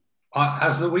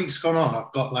As the week's gone on,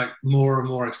 I've got like more and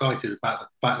more excited about the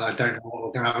fact that I don't know what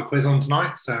we're going to have a quiz on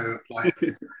tonight. So, like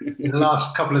in the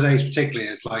last couple of days,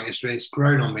 particularly, it's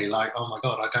grown on me. Like, oh my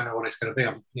god, I don't know what it's going to be.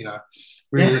 I'm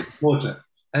really looking forward to it.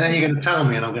 And then you're going to tell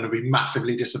me, and I'm going to be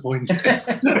massively disappointed.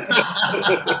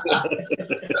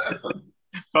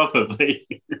 Probably.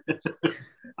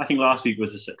 I think last week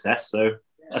was a success, so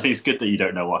I think it's good that you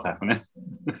don't know what's happening.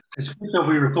 It's good that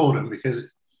we record them because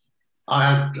I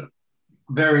had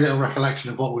very little recollection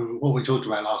of what we talked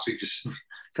about last week, just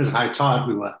because of how tired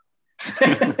we were.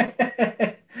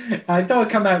 I thought it'd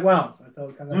come out well.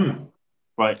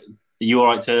 Right. Are you all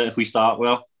right if we start,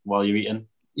 Will, while you're eating?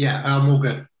 Yeah, I'm all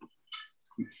good.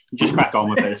 Just crack on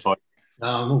with it, it's fine. No,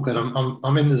 I'm all good.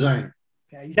 I'm in the zone.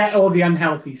 Yeah, he's ate all the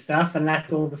unhealthy stuff and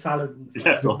left all the salad and stuff.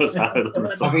 Left all the salad.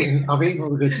 I've eaten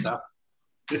all the good stuff.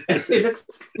 It looks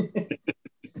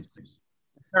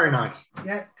Very nice.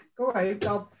 Yeah, go away.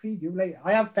 I'll feed you later.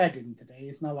 I have fed him today.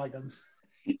 It's not like I'm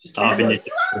Starving you.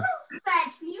 fed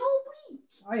me all week.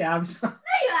 I have. No,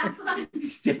 you haven't.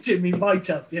 Stitching me right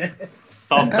up, yeah.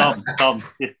 Tom,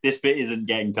 this bit isn't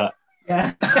getting cut.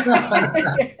 Yeah.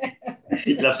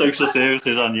 You'll have social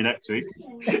services on you next week.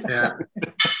 Yeah.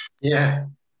 Yeah.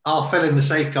 I'll fill in the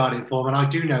safeguarding form, and I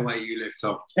do know where you live,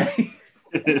 Tom.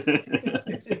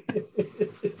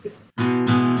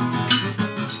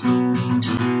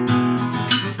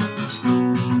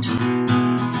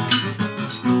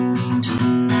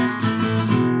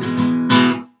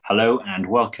 Hello and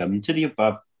welcome to the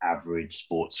Above Average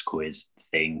Sports Quiz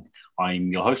thing. I'm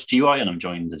your host, Tzevai, and I'm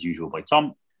joined as usual by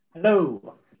Tom.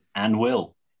 Hello. And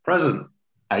Will. Present.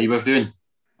 How are you both doing?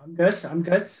 I'm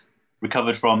good.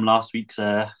 Recovered from last week's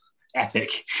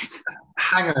epic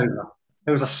Hangover.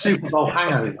 It was a Super Bowl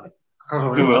hangover.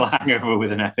 Will hangover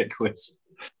with an epic quiz.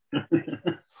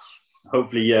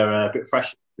 Hopefully you're a bit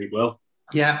fresh this week, Will.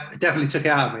 Yeah, it definitely took it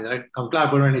out of me, though. I'm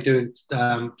glad we're only doing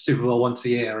Super Bowl once a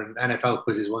year and NFL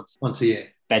quizzes once a year.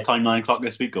 Bedtime 9 o'clock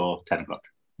this week or 10 o'clock?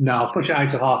 No, I'll push it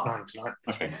out to 9:30 tonight.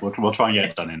 Okay, we'll try and get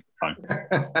it done in time.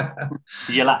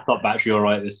 Is your laptop battery all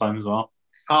right this time as well?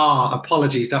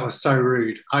 Apologies. That was so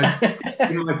rude.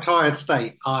 In my tired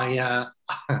state, I've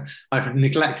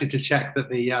neglected to check that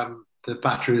the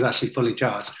battery was actually fully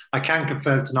charged. I can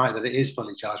confirm tonight that it is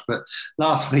fully charged, but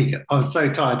last week I was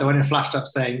so tired that when it flashed up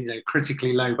saying,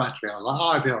 critically low battery, I was like,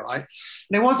 I'll be all right.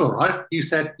 And it was all right. You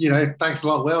said, thanks a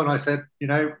lot, Will. And I said,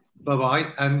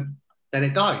 bye-bye. And then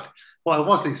it died. What I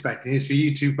wasn't expecting is for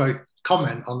you to both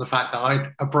comment on the fact that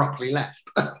I'd abruptly left.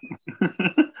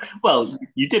 Well,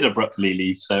 you did abruptly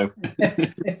leave, so.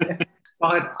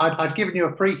 I'd given you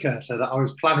a precursor that I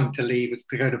was planning to leave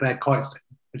to go to bed quite soon.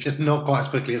 It's just not quite as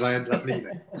quickly as I ended up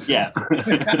leaving. Yeah.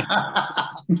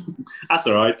 That's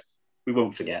all right. We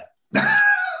won't forget. Yeah.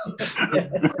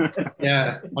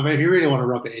 I mean, if you really want to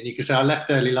rub it in, you could say I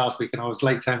left early last week and I was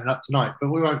late turning up tonight,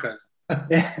 but we won't go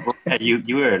there. Well,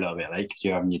 you were a little bit late because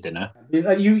you're having your dinner.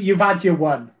 You've had your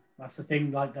one. That's the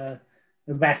thing, like the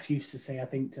ref used to say, I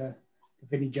think, to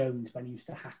Vinnie Jones when he used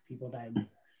to hack people down.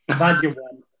 You've had your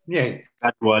one. Yeah.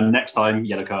 Had one. Next time,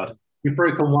 yellow card. You've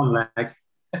broken one leg.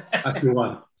 That's your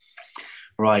one.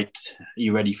 Right. Are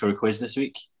you ready for a quiz this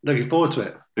week? Looking forward to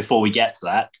it. Before we get to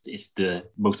that, it's the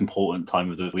most important time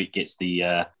of the week. It's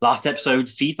the last episode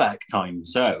feedback time.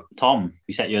 So, Tom,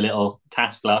 we set you a little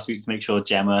task last week to make sure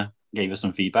Gemma gave us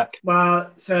some feedback.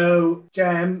 Well, so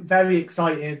Gem, very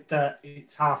excited that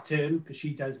it's half term because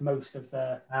she does most of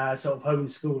the sort of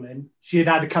homeschooling. She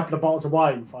had a couple of bottles of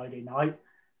wine Friday night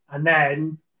and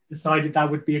then decided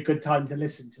that would be a good time to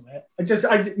listen to it.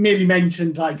 I merely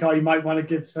mentioned you might want to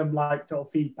give some sort of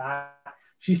feedback.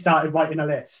 She started writing a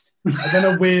list. I don't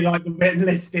know where the written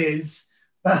list is,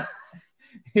 but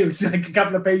it was a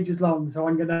couple of pages long. So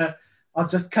I'll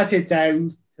just cut it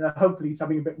down to hopefully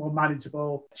something a bit more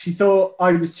manageable. She thought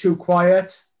I was too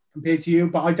quiet compared to you,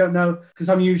 but I don't know because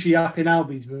I'm usually up in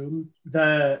Albie's room.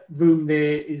 The room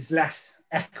there is less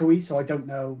echoey, so I don't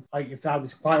know if that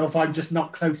was quiet or if I'm just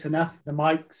not close enough to the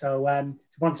mic. So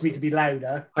she wants me to be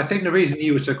louder. I think the reason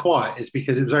you were so quiet is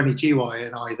because it was only GY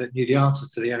and I that knew the answers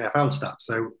to the NFL stuff.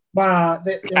 So when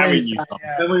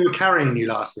we were carrying you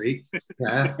last week,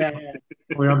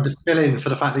 I'm just filling for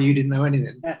the fact that you didn't know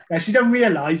anything. Yeah, she don't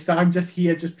realise that I'm just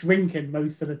here just drinking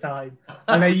most of the time.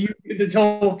 And then you do the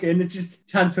talking, it's just a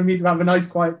chance for me to have a nice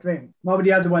quiet drink. What were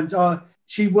the other ones?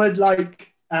 She would like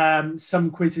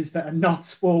some quizzes that are not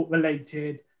sport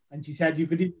related. And she said you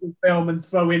could even film and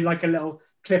throw in a little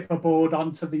clipboard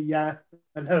onto the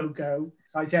logo.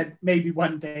 So I said maybe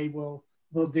one day we'll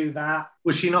do that.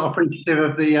 Was she not appreciative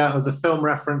of the film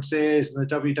references and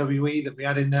the WWE that we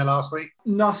had in there last week?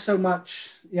 Not so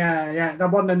much Yeah.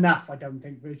 That wasn't enough, I don't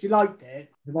think, for her. She liked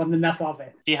it. There wasn't enough of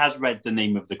it. She has read the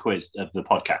name of the quiz of the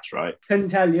podcast, right? Couldn't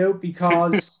tell you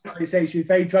because, like I say, she was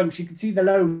very drunk. She could see the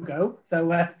logo,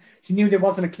 so she knew there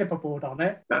wasn't a clipperboard on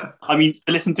it. I mean,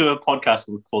 I listened to a podcast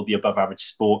called the Above Average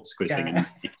Sports Quiz thing,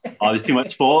 and there's too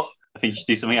much sport. I think you should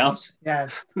do something else. Yeah.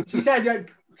 She said,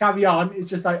 carry on. It's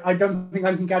just like, I don't think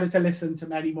I can get her to listen to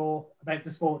many more about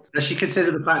the sport. Does she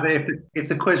consider the fact that if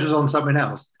the quiz was on something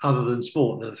else other than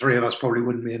sport, that the three of us probably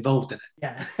wouldn't be involved in it?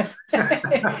 Yeah.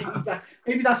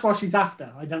 Maybe that's what she's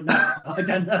after. I don't know.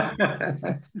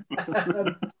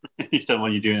 You just don't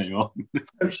want you doing it anymore.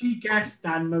 So she guessed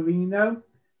Dan Marino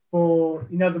for,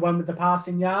 the one with the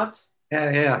passing yards.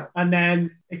 Yeah. And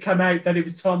then it came out that it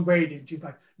was Tom Brady. And she was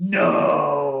like,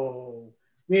 no.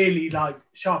 Really,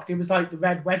 shocked. It was like the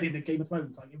Red Wedding at Game of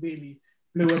Thrones. It really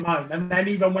blew her mind. And then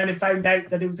even when it found out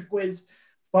that it was a quiz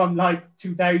from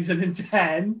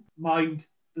 2010, mind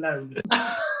blown.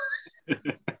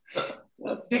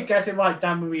 Did guess it right,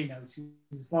 Dan Marino. She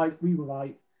was right. We were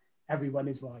right. Everyone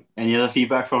is right. Any other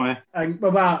feedback from her?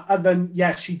 Well, other than,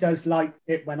 yes, she does like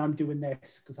it when I'm doing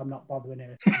this because I'm not bothering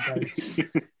her. So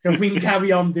if we can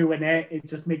carry on doing it, it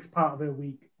just makes part of her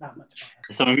week that much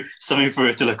better. Something for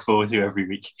her to look forward to every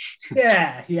week.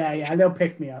 Yeah. They'll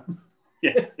pick me up.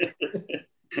 Yeah.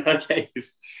 Okay.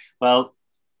 Well,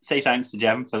 say thanks to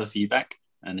Gem for the feedback.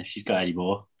 And if she's got any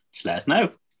more, just let us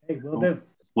know. Hey, will do.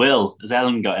 Will, has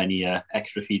Ellen got any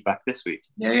extra feedback this week?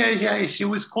 Yeah. She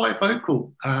was quite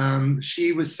vocal.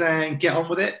 She was saying, get on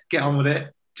with it,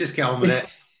 just get on with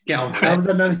it, get on with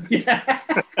it.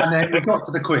 And then we got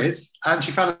to the quiz and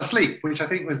she fell asleep, which I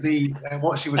think was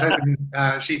what she was hoping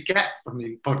she'd get from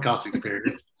the podcast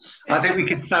experience. I think we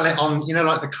could sell it on,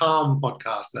 like the Calm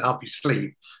podcast that help you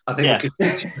sleep. I think we could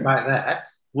pitch it about there.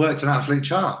 Worked an absolute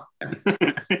charm.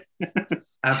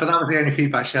 But that was the only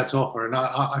feedback she had to offer. And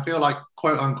I feel like,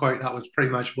 quote unquote, that was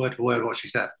pretty much word for word what she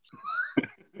said.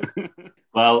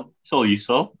 Well, it's all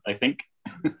useful, I think.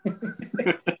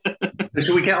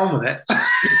 Should we get on with it?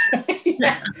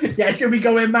 Yeah, should we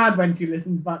go in mad when she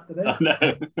listens back to this? Oh,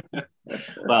 no.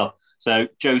 Well, so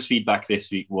Joe's feedback this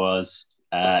week was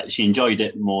she enjoyed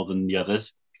it more than the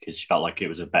others because she felt like it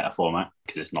was a better format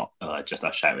because it's not just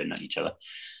us shouting at each other.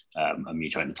 And me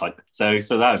trying to type. So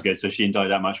that was good. So she enjoyed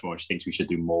that much more. She thinks we should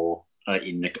do more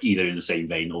either in the same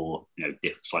vein or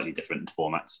slightly different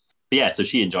formats. But yeah, so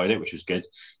she enjoyed it, which was good.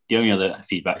 The only other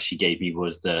feedback she gave me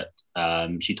was that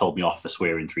she told me off for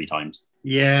swearing 3 times.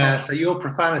 Yeah, so your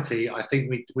profanity, I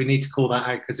think we need to call that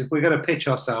out because if we're going to pitch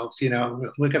ourselves, we're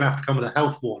going to have to come with a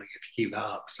health warning if you keep that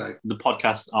up. So the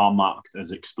podcasts are marked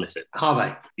as explicit. Are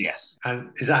they? Yes. And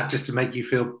is that just to make you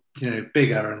feel,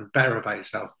 bigger and better about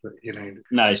yourself? But,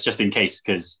 No, it's just in case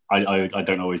because I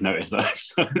don't always notice that.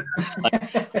 So,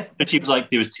 but she was like,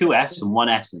 there was 2 Fs and 1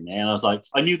 S in there, and I was like,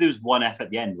 I knew there was 1 F at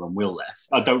the end when Will left.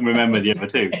 I don't remember the other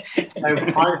 2. I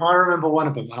remember one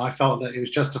of them, and I felt that it was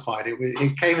justified.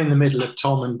 It came in the middle of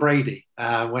Tom and Brady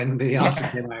when the answer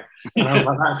came out. And I was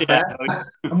like, that's fair.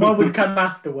 And what would come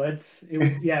afterwards? It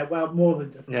was, more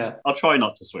than just. Yeah, I'll try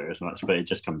not to swear as much, but it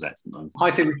just comes out sometimes.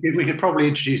 I think we could probably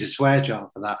introduce a swear jar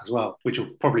for that as well, which will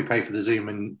probably pay for the Zoom,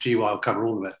 and GY will cover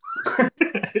all of it.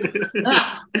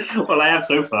 Well, I have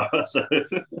so far. So.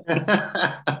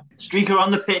 Streaker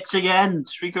on the pitch again.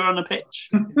 Streaker on the pitch.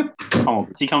 Come on,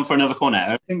 does he come for another corner?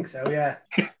 I think so, yeah.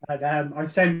 I'm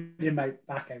sending him back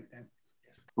out now.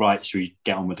 Right, should we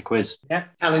get on with the quiz? Yeah.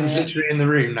 Helen's literally in the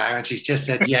room now, and she's just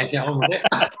said, "Yeah, get on with it."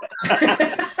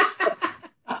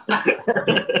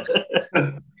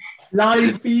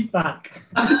 Live feedback.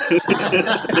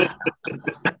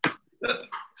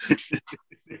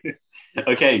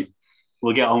 Okay,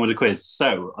 we'll get on with the quiz.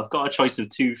 So I've got a choice of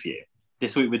 2 for you.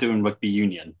 This week we're doing Rugby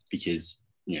Union because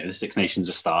the Six Nations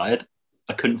are started.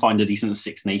 I couldn't find a decent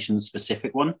Six Nations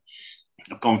specific one.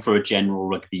 I've gone for a general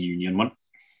Rugby Union one.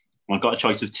 I've got a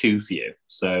choice of 2 for you.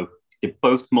 So they're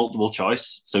both multiple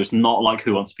choice. So it's not like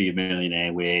Who Wants to Be a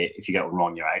Millionaire where if you get one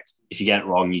wrong, you're out. If you get it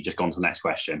wrong, you just go on to the next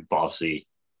question. But obviously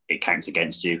it counts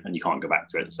against you and you can't go back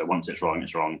to it. So once it's wrong,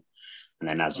 it's wrong. And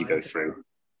then as you go through,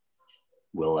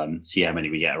 we'll see how many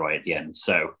we get right at the end.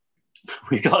 So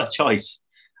we've got a choice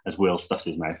as Will stuffs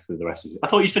his mouth with the rest of it. I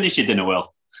thought you'd finished your dinner,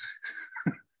 Will.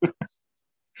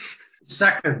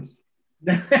 Second.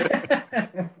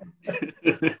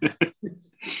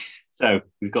 So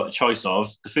we've got a choice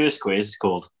of, the first quiz is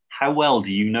called How Well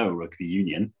Do You Know Rugby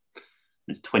Union?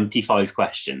 It's 25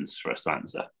 questions for us to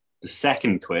answer. The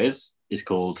second quiz is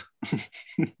called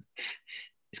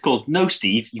No,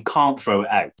 Steve, you can't throw it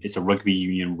out. It's a Rugby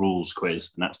Union rules quiz,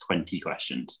 and that's 20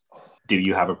 questions. Do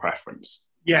you have a preference?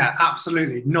 Yeah,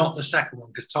 absolutely. Not the second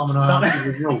one, because Tom and I aren't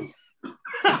the rules.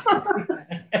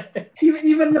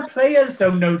 Even the players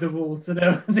don't know the rules of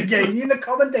the game. Even the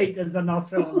commentators are not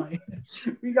sure. Like,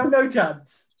 we got no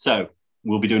chance. So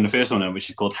we'll be doing the first one now, which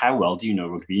is called How Well Do You Know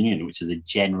Rugby Union, which is a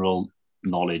general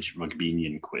knowledge rugby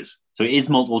union quiz. So it is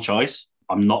multiple choice.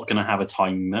 I'm not going to have a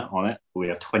timer on it. We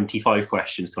have 25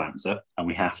 questions to answer, and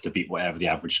we have to beat whatever the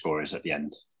average score is at the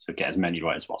end. So get as many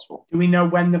right as possible. Do we know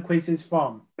when the quiz is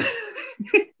from?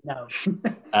 No.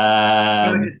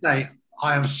 I would just say,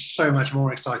 I am so much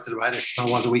more excited about this than I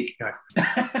was a week ago.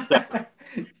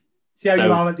 See how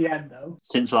you are at the end, though.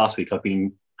 Since last week, I've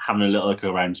been having a little look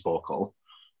around Sporkle.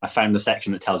 I found a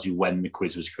section that tells you when the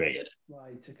quiz was created.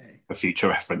 Right, okay. For future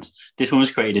reference. This one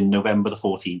was created in November the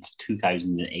 14th,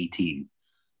 2018.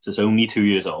 So it's only 2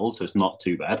 years old, so it's not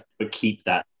too bad. But keep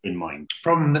that in mind.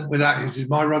 Problem with that is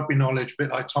my rugby knowledge, a bit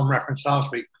like Tom referenced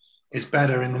last week, is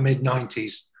better in the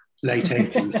mid-90s, late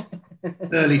 80s,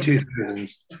 early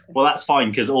 2000s. Well, that's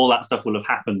fine, because all that stuff will have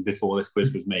happened before this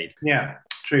quiz was made. Yeah,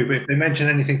 true. But if they mention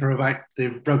anything from about the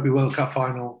Rugby World Cup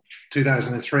final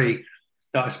 2003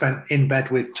 that I spent in bed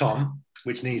with Tom,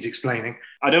 which needs explaining.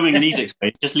 I don't think it needs to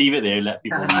explain. Just leave it there and let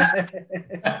people know.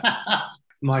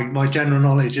 My general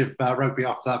knowledge of rugby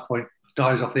after that point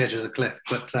dies off the edge of the cliff.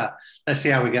 But let's see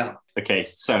how we go. Okay,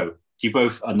 so do you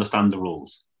both understand the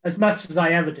rules? As much as I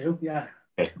ever do, yeah.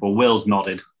 Okay, well, Will's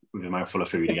nodded with a mouthful of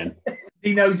food again.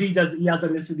 He knows he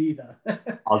hasn't listened either.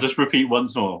 I'll just repeat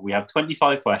once more. We have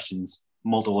 25 questions,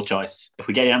 multiple choice. If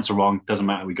we get the answer wrong, doesn't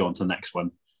matter, we go on to the next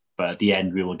one. But at the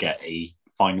end, we will get a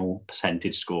final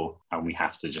percentage score, and we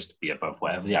have to just be above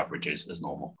whatever the average is as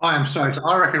normal. I am sorry.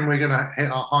 I reckon we're going to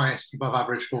hit our highest above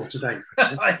average score today.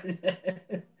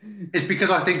 It's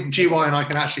because I think GY and I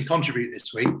can actually contribute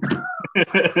this week.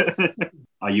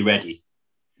 Are you ready?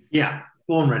 Yeah,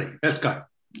 born ready. Let's go.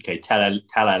 Okay, tell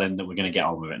Ellen that we're going to get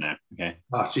on with it now. Okay.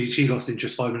 Oh, she lost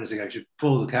interest 5 minutes ago. She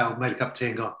pulled the kettle, made a cup of tea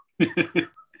and gone.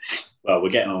 Well, we're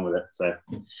getting on with it. So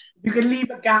you can leave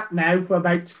a gap now for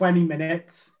about 20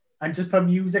 minutes and just put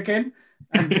music in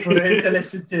and for it to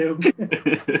listen to.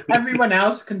 Everyone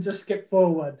else can just skip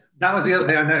forward. That was the other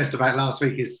thing I noticed about last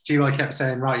week is GY kept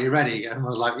saying, right, you ready? And I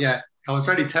was like, yeah, I was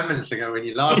ready 10 minutes ago when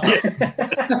you last.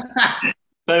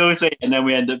 So I always say, and then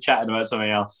we end up chatting about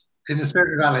something else. In the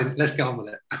spirit of Alan, let's get on with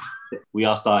it. We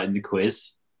are starting the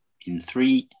quiz in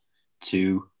 3,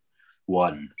 2,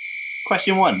 1.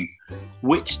 Question 1.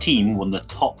 Which team won the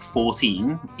top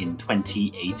 14 in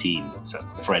 2018? So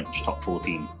that's the French top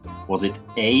 14. Was it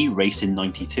A, Racing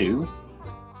 92,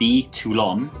 B,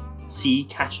 Toulon, C,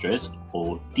 Castres,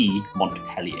 or D,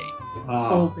 Montpellier?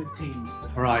 All good teams.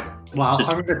 All right. Well,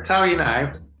 I'm going to tell you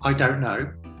now, I don't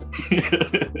know.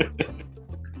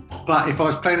 But if I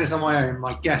was playing this on my own,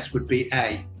 my guess would be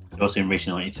A. You're also in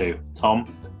Racing 92.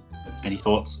 Tom, any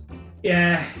thoughts?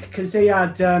 Yeah, because he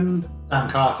had Dan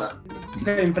Carter.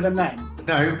 playing for them then.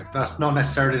 No, that's not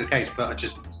necessarily the case, but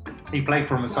he played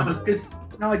for him at some point.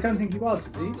 No, I don't think he was,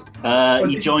 did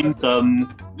he? He joined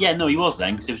yeah, no, he was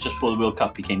then, because it was just before the World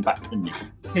Cup he came back, didn't he?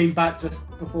 Came back just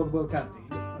before the World Cup,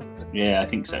 did he? Yeah, I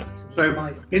think so.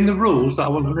 So, in the rules that I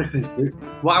wasn't listening to,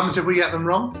 what happens if we get them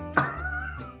wrong?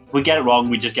 We get it wrong,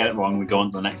 we just get it wrong, we go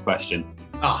on to the next question.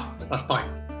 That's fine.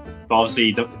 But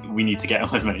obviously, we need to get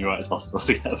as many right as possible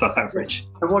to get above average.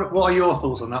 So what are your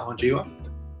thoughts on that one, Gio?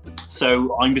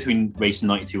 So I'm between Racing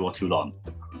 92 or Toulon.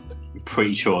 I'm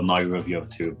pretty sure neither of the other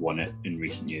two have won it in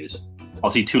recent years.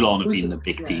 Obviously, Toulon have been the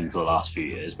big team for the last few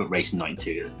years, but Racing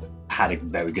 92 had a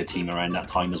very good team around that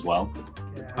time as well.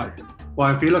 Yeah. Right.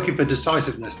 Well, if you're looking for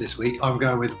decisiveness this week, I'm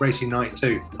going with Racing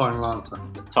 92. Final answer.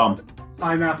 Tom?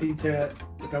 I'm happy to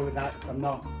go with that because I'm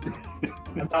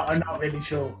not really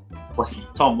sure.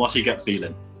 Tom, what's your gut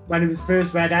feeling? When it was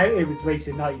first read out, it was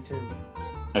Racing 92.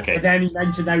 Okay. But then he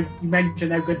mentioned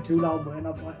how good Toulon were, and I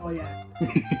was like, oh yeah.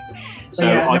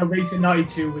 So Racing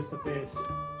 92 was the first.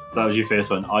 That was your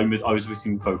first one. I was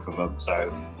between both of them, so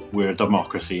we're a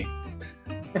democracy.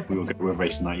 We will go with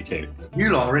Racing 92.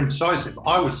 You lot are indecisive.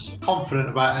 I was confident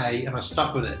about A and I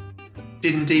stuck with it.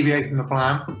 Didn't deviate from the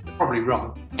plan. Probably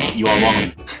wrong. You are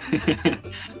wrong.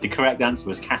 The correct answer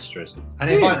was Castres. And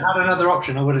if I'd had another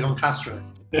option, I would have gone Castres.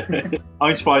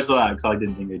 I'm surprised by that because I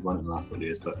didn't think they'd won it in the last couple of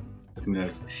years, but who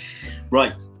knows?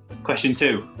 Right, question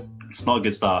 2. It's not a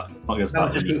good start. It's not a good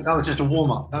start. That was just a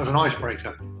warm-up. That was an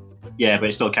icebreaker. Yeah, but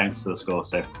it still counts to the score.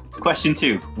 So, question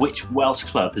 2. Which Welsh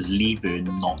club has Lee Byrne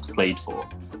not played for?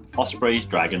 Ospreys,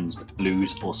 Dragons,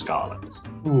 Blues, or Scarlets?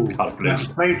 Ooh, Cardiff Blues.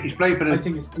 He's played for the... I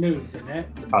think it's Blues, isn't it?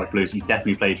 Cardiff Blues. He's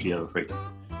definitely played for the other three.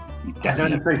 He's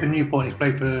definitely played for Newport. He's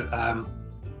played for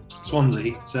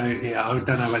Swansea. So, yeah, I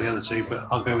don't know about the other two, but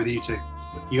I'll go with you two.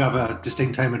 You have a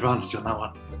distinct home advantage on that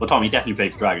one. Well, Tom, he definitely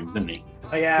played for Dragons, didn't he?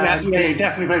 Yeah, Yeah, he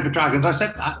definitely played for Dragons. I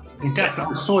said that. He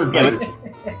definitely I saw him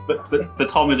play. But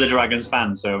Tom is a Dragons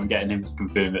fan, so I'm getting him to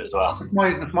confirm it as well.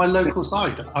 It's my local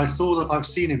side. I've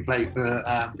seen him play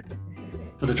for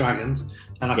the Dragons,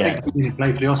 and I think I've seen him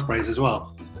play for the Ospreys as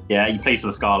well. Yeah, he played for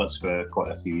the Scarlets for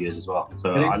quite a few years as well.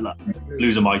 So Really?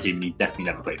 Blues are my team, and he definitely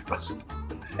never played for us.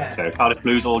 Yeah. So Cardiff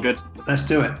Blues, all good? Let's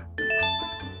do it.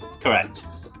 Correct.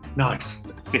 Nice.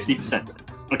 50%.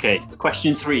 Okay,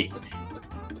 question 3.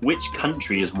 Which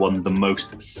country has won the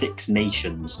most Six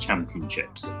Nations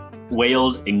championships?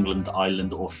 Wales, England,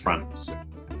 Ireland, or France? So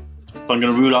I'm going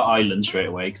to rule out Ireland straight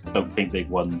away because I don't think they've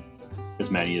won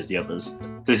as many as the others.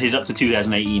 This is up to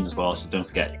 2018 as well, so don't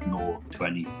forget, ignore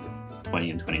 2020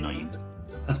 and 2019.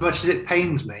 As much as it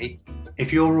pains me,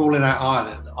 if you're ruling out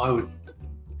Ireland, I would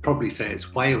probably say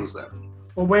it's Wales then.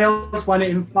 Well, Wales won it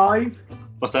in 5,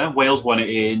 What's that? Wales won it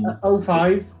in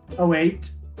 05,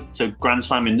 08. so Grand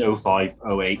Slam in 05,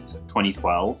 08,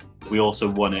 2012. We also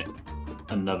won it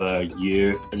another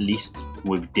year at least.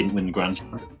 We didn't win the Grand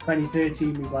Slam.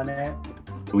 2013 we won it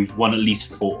We've won at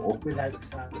least 4 without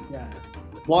Sam. Yeah.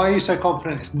 Why are you so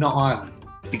confident it's not Ireland?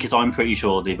 because I'm pretty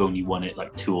sure they've only won it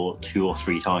like two or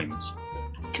three times.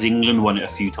 Because England won it a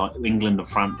few times. England and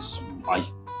France, I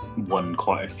won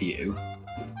quite a few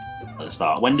at the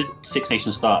start. When did Six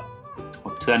Nations start?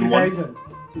 2001?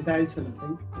 2000, I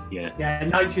think. Yeah. Yeah,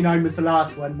 99 was the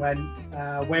last one when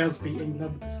Wales beat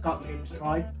England with the Scott Gibbs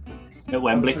try. At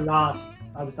Wembley.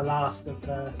 I was the last of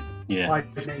the Yeah.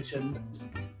 Five Nations.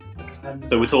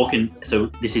 So we're talking. So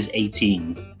this is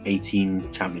 18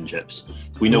 championships.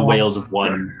 So we know Wales have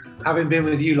won. Having been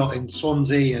with you lot in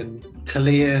Swansea and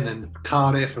Cullinan and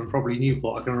Cardiff and probably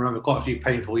Newport, I can remember quite a few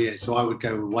painful years. So I would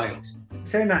go with Wales.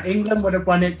 Saying that, England would have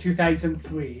won it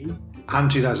 2003.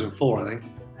 And 2004, I think.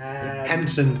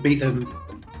 Henson beat them.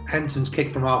 Henson's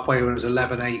kick from halfway when it was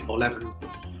 11-8 or 11-6.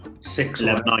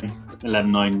 11-9,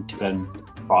 11-9,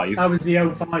 2005. That was the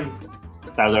 05.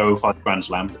 That was our 05 Grand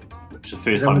Slam, which is the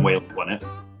first time Wales won it.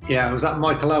 Yeah, was that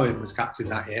Michael Owen was captain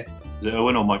that year? Was it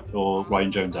Owen or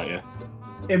Ryan Jones that year?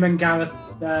 Him and Gareth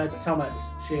Thomas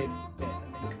shared it,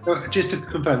 I think. Just to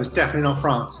confirm, it's definitely not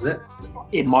France, is it?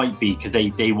 It might be because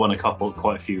they won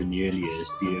quite a few in the early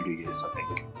years, I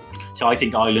think. So I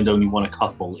think Ireland only won a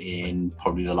couple in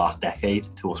probably the last decade,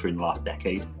 2 or 3 in the last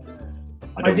decade.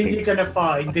 I think you're going to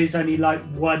find there's only like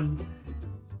one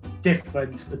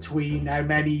difference between how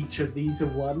many each of these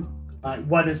have won. Like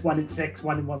one has won it 6,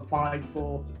 one has won 5,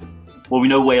 4. Well, we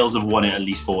know Wales have won it at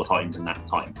least 4 times in that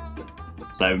time.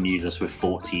 So that leaves us with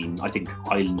 14. I think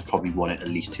Ireland probably won it at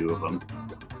least 2 of them.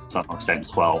 So that extent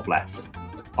 12 left.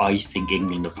 I think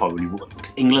England have probably won.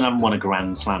 England haven't won a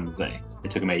Grand Slam, have they? It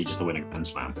took them ages to win a Grand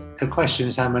Slam. The question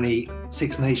is how many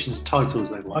Six Nations titles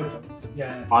they've won.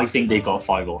 Yeah. I think they've got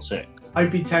 5 or 6.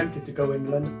 I'd be tempted to go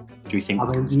England. Do you think? I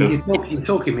mean, you're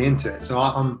talking me into it, so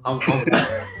I'm I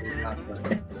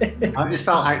just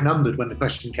felt outnumbered when the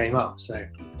question came up. So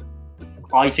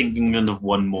I think England have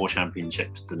won more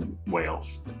championships than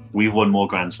Wales. We've won more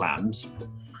Grand Slams.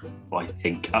 I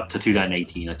think up to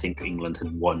 2018, I think England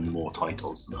had won more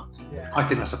titles than us. Yeah. I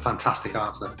think that's a fantastic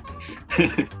answer.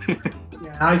 Yeah,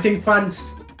 I think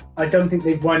France, I don't think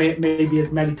they've won it maybe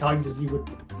as many times as you would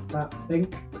perhaps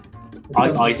think.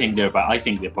 I think they're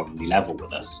probably level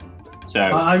with us. So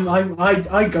I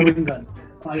go England.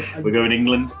 We're going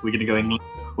England. We're going to go England.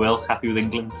 Wales happy with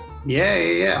England?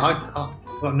 Yeah. I've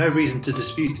got no reason to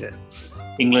dispute it.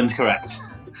 England's correct.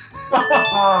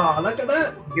 Look at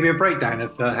that. Give me a breakdown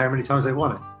of how many times they've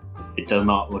won it. It does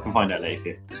not. We can find out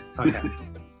later. Okay.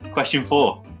 Question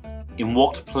 4. In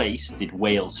what place did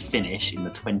Wales finish in the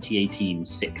 2018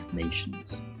 Six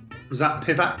Nations? Was that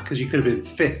pivot? Because you could have been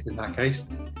 5th in that case.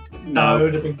 No, it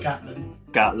would have been Gatland.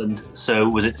 Gatland. So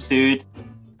was it 3rd,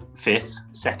 5th,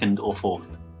 2nd, or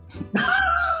 4th?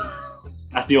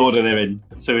 That's the order they're in.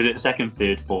 So is it 2nd,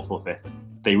 3rd, 4th, or 5th?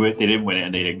 They didn't win it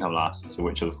and they didn't come last. So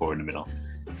which are the 4 in the middle?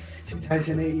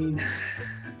 2018.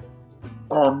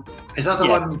 Is that the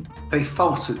one they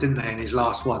faltered, didn't they, in his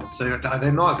last one? So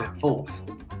they might have been 4th.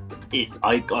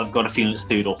 I've got a feeling it's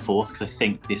 3rd or 4th because I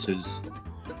think this was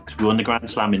because we won the Grand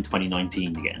Slam in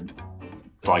 2019 again.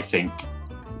 But I think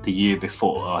the year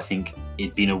before, I think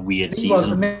it'd been a weird season. He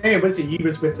wasn't there, was he? He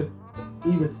was platinum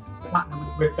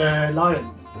with the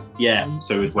Lions. Yeah,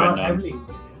 so it was when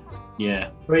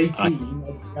yeah. For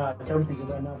 18, I don't think it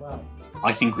went that well.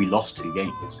 I think we lost 2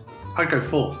 games. I'd go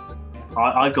 4th.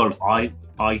 I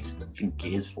think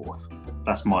it is 4th.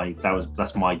 That's my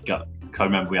gut. I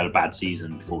remember we had a bad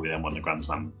season before we then won the Grand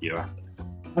Slam the year after.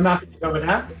 I'm happy to go with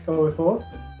that. Go with 4th.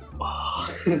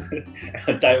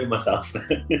 I'm doubting myself.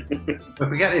 If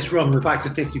we get this wrong, we're back to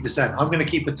 50%. I'm going to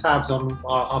keep the tabs on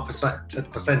our percentage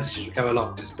as we go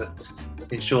along, just to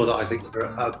ensure that I think we're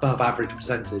above average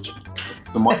percentage.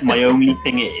 My only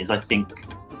thing is, I think,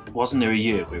 wasn't there a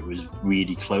year where it was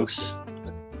really close,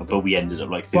 but we ended up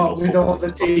like third or with fourth? all the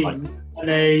teams, and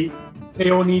they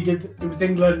all needed. It was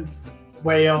England,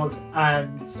 Wales,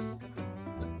 and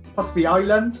possibly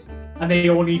Ireland, and they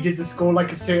all needed to score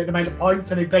like a certain amount of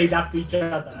points, and they played after each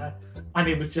other, and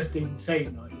it was just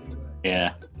insane. Like,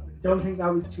 Yeah. I don't think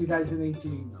that was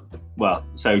 2018 though. Well,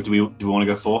 so do we want to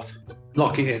go fourth?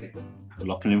 Lock it in. We're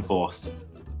locking in fourth.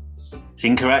 It's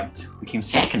incorrect. We came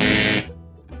second.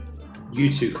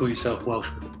 You two call yourself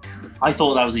Welshmen. I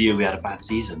thought that was the year we had a bad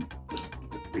season.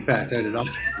 To be fair, so did I.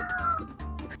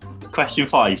 Question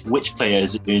 5. Which player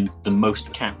has earned the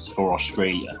most caps for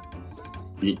Australia?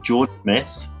 Is it George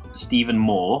Smith, Stephen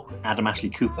Moore, Adam Ashley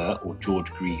Cooper, or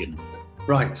George Gregan?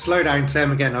 Right, slow down, say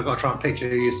them again. I've got to try and picture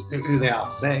who they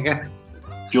are. Say it again.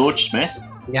 George Smith,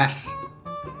 Yes.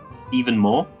 Stephen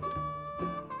Moore,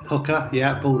 Hooker,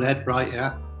 yeah. Bald head, right,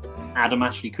 yeah. Adam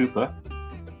Ashley Cooper,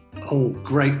 Oh,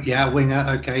 great, yeah. Winger,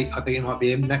 okay. I think it might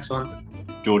be him. Next one.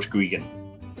 George Gregan.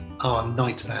 Oh,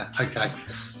 nightmare. Okay.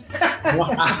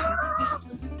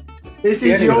 This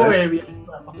Yeah, is your anyway. area.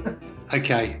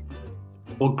 Okay.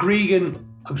 Well, Gregan,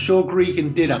 I'm sure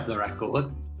Gregan did have the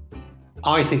record.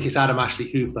 I think it's Adam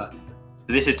Ashley Cooper.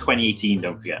 This is 2018,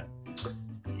 don't forget.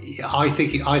 Yeah, I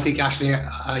think Ashley.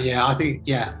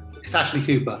 It's Ashley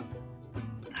Cooper.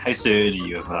 How certain are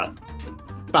you of that?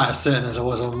 About as certain as I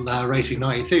was on Racing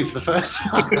 92 for the first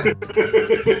time.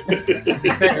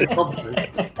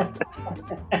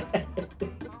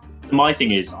 My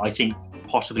thing is, I think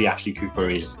possibly Ashley Cooper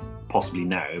is possibly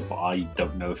now, but I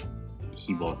don't know if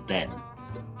he was then.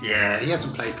 Yeah, he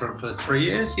hasn't played for him for 3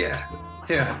 years. Yeah.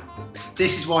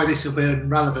 This is why this will be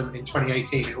relevant in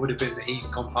 2018. It would have been that he's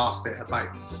gone past it about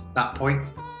that point.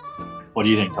 What do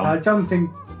you think, Tom? I don't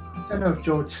know if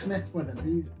George Smith would have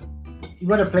either. He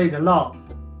would have played a lot.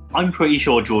 I'm pretty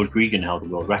sure George Gregan held the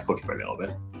world record for a little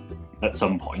bit at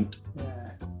some point.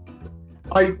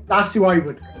 Yeah. That's who I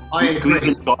would go. I agree.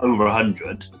 Gregan's got over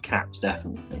 100 caps,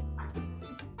 definitely.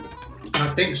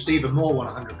 I think Stephen Moore won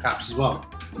 100 caps as well.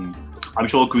 I'm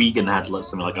sure Gregan had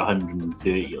something like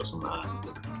 130 or something like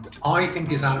that. I think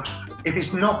it's Adam. If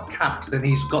it's not caps, then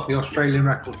he's got the Australian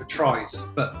record for tries.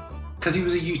 But because he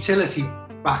was a utility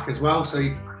back as well,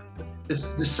 so the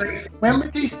safe. When was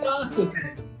he started?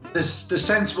 The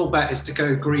sensible bet is to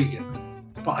go Gregan,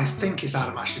 but I think it's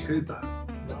Adam Ashley Cooper.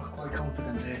 I'm quite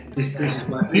confident here. This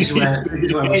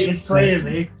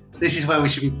is where we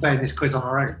should be playing this quiz on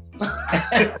our own.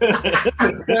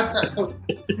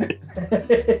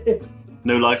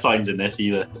 No lifelines in this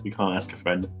either, so you can't ask a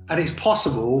friend. And it's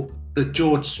possible that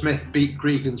George Smith beat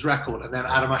Gregan's record and then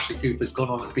Adam Ashley Cooper's gone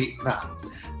on and beaten that.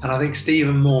 And I think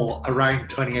Stephen Moore, around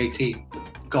 2018,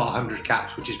 got 100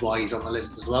 caps, which is why he's on the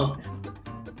list as well.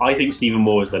 I think Stephen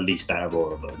Moore is the least out of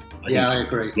all of them. I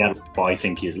agree. Yeah, but I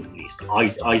think he is the least.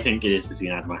 I think it is between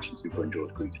Adam Ashley Cooper and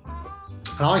George Gregan.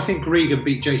 And I think Gregan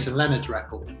beat Jason Leonard's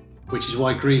record, which is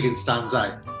why Gregan stands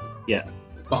out. Yeah.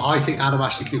 But I think Adam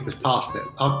Ashley Cooper's passed it.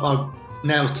 I've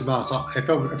nails to Mars. If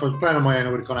I was playing on my own, I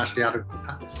would have gone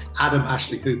Adam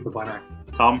Ashley Cooper by now.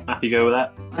 Tom, happy to go with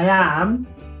that? I am.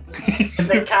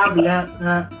 The caveat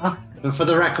that But for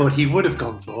the record, he would have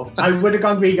gone for. I would have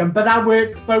gone Regan, but that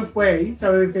works both ways.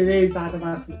 So if it is Adam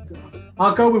Ashley,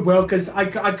 I'll go with Will because I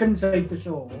couldn't say for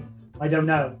sure. I don't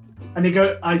know. And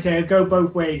I go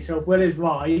both ways. So if Will is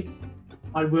right,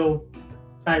 I will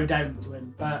bow down to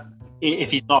him. But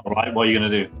if he's not right, what are you going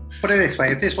to do? Put it this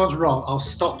way: if this one's wrong, I'll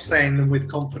stop saying them with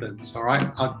confidence. All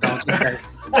right? I'll just say.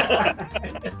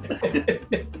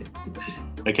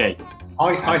 Okay.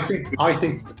 I think.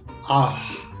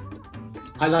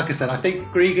 Like I said, I think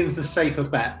Gregan's the safer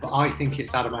bet, but I think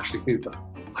it's Adam Ashley Cooper.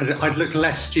 I'd look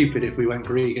less stupid if we went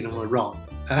Gregan and we're wrong.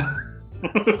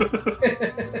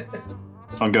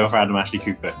 So I'm going for Adam Ashley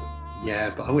Cooper.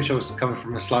 Yeah, but I wish I was coming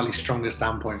from a slightly stronger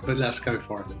standpoint, but let's go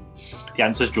for it. The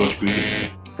answer's George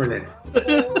Gregan. Brilliant.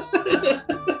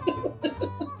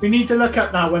 we need to look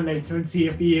up that one later and see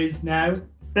if he is now.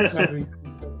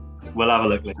 We'll have a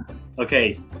look later.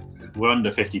 Okay, we're under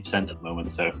 50% at the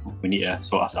moment, so we need to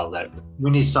sort ourselves out.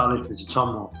 We need to start listening to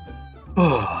Tom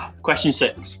more. Question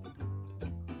 6.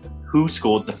 Who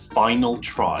scored the final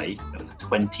try of the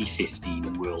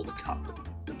 2015 World Cup?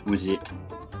 Was it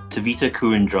Tavita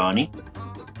Kurandrani,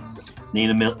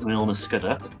 Nina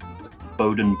Milner-Skudder,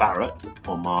 Bowden Barrett,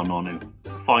 or Mar Nonu?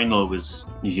 Final was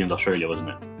New Zealand-Australia, wasn't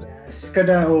it? Yeah,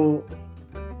 Skudder or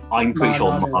I'm pretty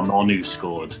sure Mar Nonu. Mar Nonu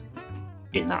scored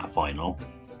in that final.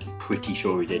 Pretty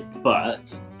sure he did.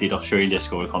 But did Australia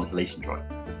score a consolation try?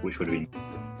 Which would have been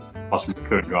possibly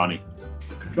Kurandrani.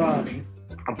 Drani.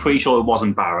 I'm pretty sure it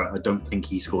wasn't Barrett. I don't think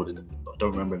he scored I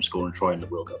don't remember him scoring a try in the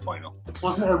World Cup final.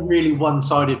 Wasn't it a really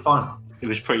one-sided final? It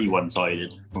was pretty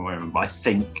one-sided. I remember. I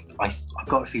think I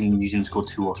got a feeling New Zealand scored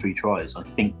 2 or 3 tries. I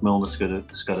think Milner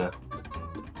Scudder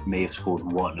may have scored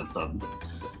one of them,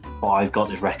 but I've got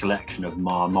this recollection of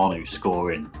Ma Nonu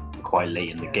scoring quite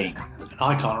late in the game.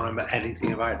 I can't remember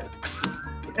anything about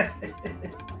it.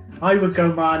 I would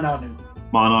go Mananu.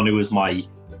 Ma Nonu was my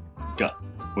gut.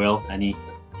 Will, any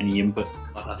input?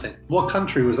 Nothing. What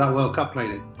country was that World Cup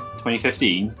played in?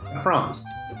 2015. France.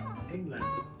 England.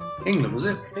 England, was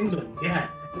it? England, yeah.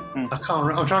 I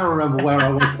can't. I'm trying to remember where I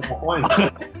was for the final.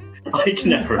 I can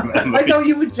never remember. I thought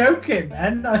you were joking,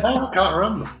 man. I can't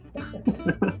remember.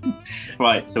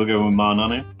 Right, so we'll go with Ma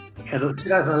Nonu. Yeah, the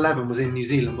 2011 was in New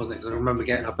Zealand, wasn't it? Because I remember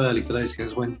getting up early for those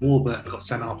games when Warburton got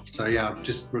sent off. So yeah, I'm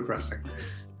just regressing.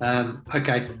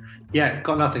 Okay, yeah,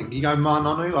 got nothing. You go Ma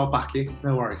Nonu, I'll back you.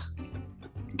 No worries.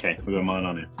 Okay, we'll go Ma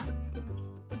Nonu.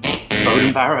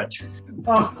 Bowden Barrett.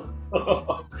 Oh,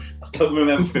 I don't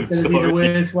remember this him is going to be the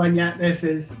scoring. worst one yet. This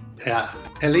is. Yeah,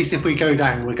 at least if we go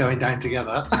down, we're going down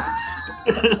together.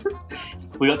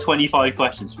 We got 25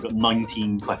 questions. We've got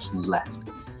 19 questions left.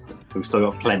 So we've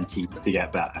still got plenty to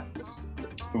get better.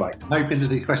 Right. I'm hoping that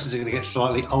these questions are going to get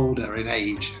slightly older in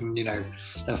age, and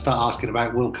they'll start asking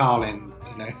about Will Carlin.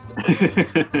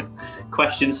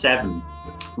 Question 7.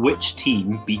 Which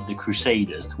team beat the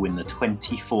Crusaders to win the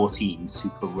 2014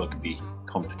 Super Rugby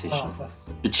competition?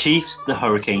 The Chiefs, the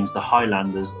Hurricanes, the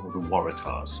Highlanders, or the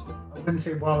Waratahs? I wouldn't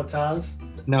say Waratahs.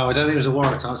 No, I don't think it was the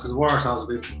Waratahs, because the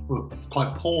Waratahs were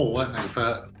quite poor, weren't they,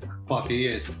 for quite a few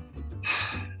years.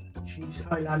 Chiefs,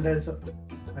 Highlanders or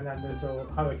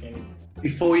Hurricanes.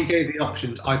 Before you gave the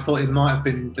options, I thought it might have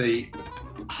been the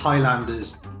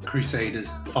Highlanders Crusaders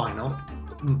final,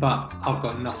 but I've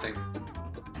got nothing.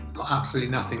 Got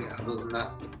absolutely nothing other than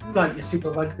that. You like your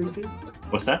Super Rugby team?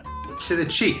 What's that? So the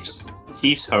Chiefs.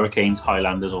 Chiefs, Hurricanes,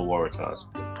 Highlanders, or Waratahs?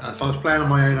 If I was playing on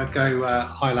my own, I'd go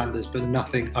Highlanders, but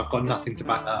nothing. I've got nothing to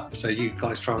back that up. So you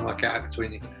guys try and work it out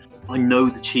between you. I know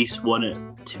the Chiefs won it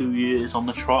 2 years on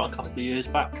the trot a couple of years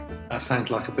back. That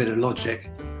sounds like a bit of logic.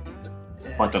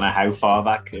 I don't know how far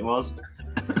back it was.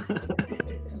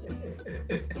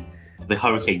 The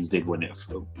Hurricanes did win it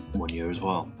for 1 year as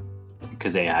well,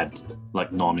 because they had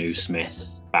like Nonu,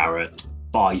 Smith, Barrett.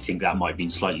 But I think that might have been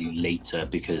slightly later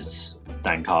because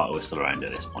Dan Carter was still around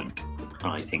at this point.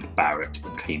 And I think Barrett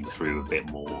came through a bit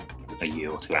more a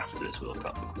year or two after this World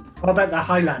Cup. What about the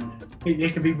Highlanders? Think they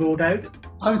could be ruled out?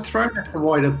 I'm thrown as to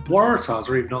why the Waratahs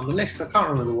are even on the list. I can't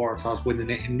remember the Waratahs winning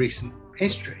it in recent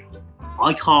history.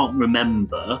 I can't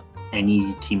remember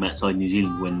any team outside New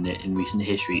Zealand winning it in recent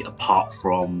history apart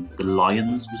from the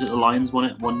Lions. Was it the Lions won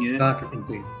it 1 year? South African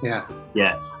team, yeah.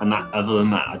 Yeah, and that other than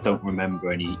that, I don't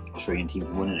remember any Australian teams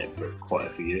winning it for quite a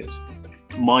few years.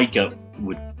 My gut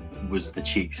was the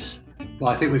Chiefs.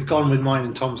 Well, I think we've gone with mine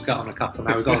and Tom's gut on a couple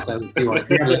now. We've got to go with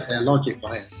their logic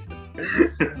on it.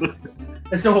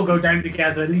 Let's all go down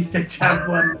together. At least the champ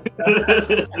won.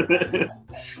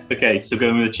 Okay, so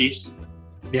going with the Chiefs.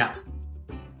 Yeah.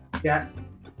 Yeah.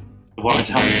 The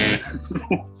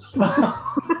Waratahs.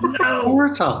 No.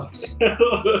 Waratahs.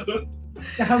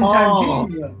 The hometown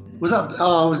team. Was it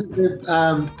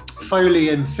the Foley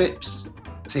and Phipps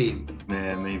team?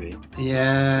 Yeah, maybe.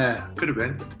 Yeah, could have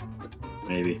been.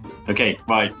 Maybe. Okay,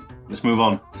 right. Let's move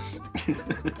on.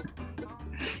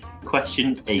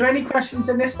 Question 8. Are there any questions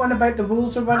in this one about the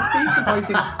rules of rugby? Because I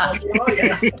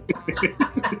think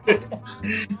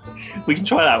We can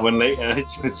try that one later.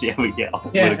 Let's see how we get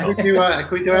on. Yeah. Can we do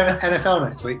NFL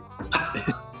next week?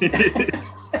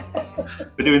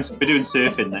 We're doing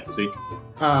surfing next week.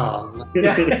 Oh,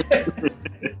 no.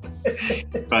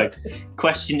 Right.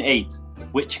 Question 8.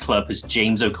 Which club has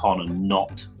James O'Connor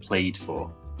not played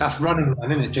for? That's running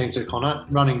man, isn't it, James O'Connor?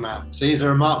 Running man. So is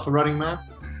there a mark for running man?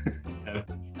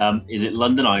 Is it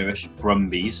London Irish,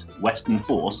 Brumbies, Western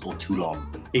Force, or Toulon?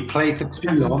 He played for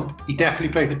Toulon. He definitely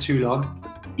played for Toulon.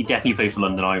 He definitely played for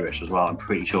London Irish as well. I'm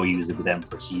pretty sure he was with them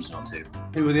for a season or two.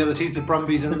 Who were the other teams? The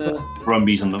Brumbies and the...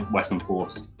 Brumbies and the Western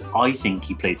Force. I think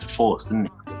he played for Force, didn't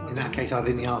he? In that case, I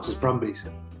think the answer is Brumbies.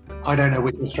 I don't know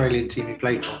which Australian team he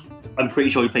played for. I'm pretty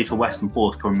sure he played for Western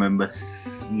Force. I can remember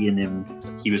seeing him.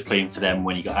 He was playing for them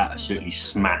when he got absolutely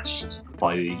smashed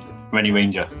by Rennie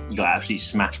Ranger. He got absolutely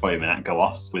smashed by him and had to go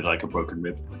off with like a broken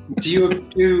rib. Do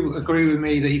you agree with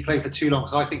me that he played for Toulon?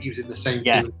 Because I think he was in the same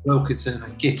team with Wilkinson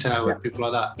and Gitto and people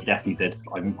like that. He definitely did.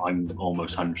 I'm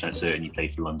almost 100% certain he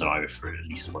played for London Irish for at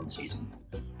least one season.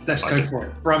 Let's go for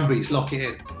it. Brumbies, lock it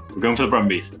in. We're going for the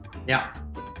Brumbies. Yeah.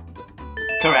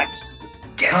 Correct.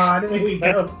 Yes. There we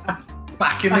go.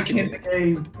 Back in Back the in game.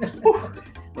 the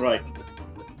game. Right.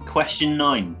 Question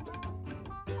 9.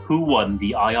 Who won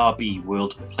the IRB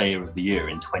World Player of the Year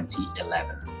in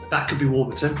 2011? That could be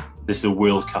Warburton. This is a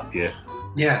World Cup year.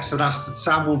 Yeah, so that's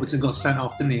Sam Warburton got sent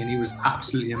off, didn't he? And he was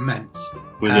absolutely immense.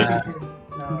 Was it?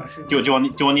 No, I shouldn't. Do you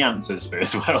want the answers for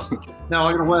as well? No,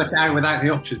 I'm going to work it out without the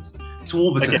options. It's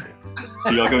Warburton. Okay. So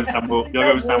you're going Sam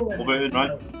Warburton,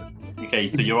 right? Okay,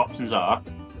 so your options are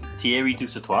Thierry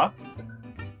Dusautoir,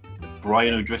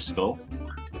 Brian O'Driscoll,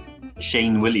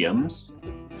 Shane Williams,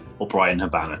 or Brian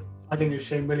Habana. I think it was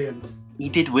Shane Williams. He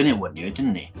did win it one year,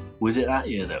 didn't he? Was it that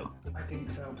year though? I think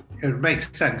so. It would make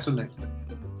sense, wouldn't it?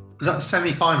 Was that the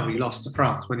semi-final he lost to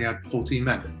France when he had 14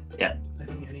 men? I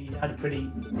think he had a pretty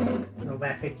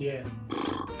epic year.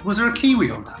 Was there a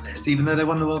Kiwi on that list, even though they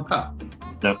won the World Cup?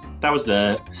 No, that was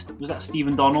that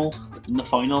Stephen Donald in the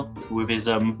final with his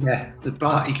Yeah, the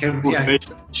bar he came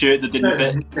with shirt that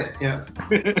didn't fit. Yeah.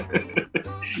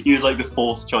 He was like the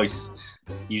 4th choice.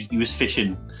 He was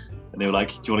fishing, and they were like,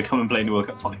 "Do you want to come and play in the World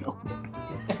Cup final?"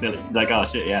 He's like, "Oh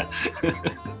shit, yeah."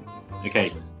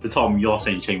 Okay, so Tom, you're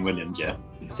saying Shane Williams, yeah?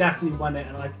 He definitely won it,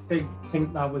 and I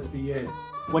think that was the year.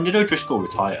 When did O'Driscoll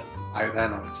retire? Out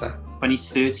then, I would say.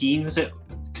 2013 was it?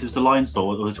 Because it was the Lions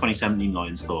tour, or the 2017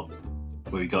 Lions tour,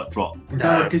 where he got dropped.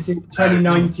 No, because in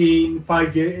 2019,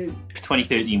 5 years.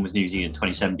 2013 was New Zealand,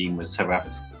 2017 was South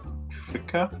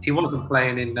Africa. He wasn't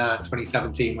playing in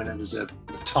 2017 when it was a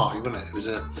tie, wasn't it? It was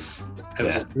a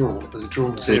draw. It was a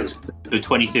drawn series. So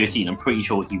 2013, I'm pretty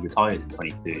sure he retired in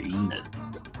 2013 then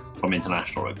from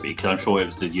international rugby, because I'm sure it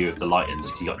was the year of the Lions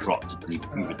because he got dropped.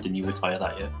 Didn't he retire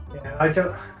that year? Yeah,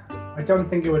 I don't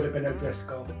think it would have been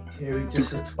O'Driscoll. Thierry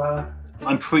Dusautoir.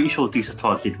 I'm pretty sure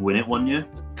Dusautoir did win it one year.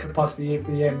 Could possibly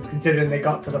be him, considering they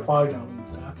got to the final and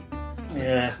stuff.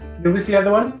 Yeah. Who was the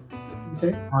other one? You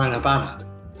say? Brian Obama.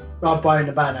 Not Brian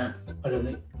Habana. I don't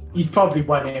think. He's probably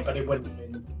won it, but it wouldn't have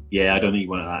been. Yeah, I don't think he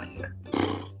won it that year.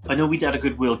 I know we had a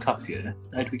good World Cup year.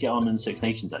 How did we get on in Six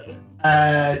Nations that year?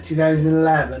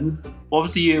 2011. What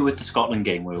was the year with the Scotland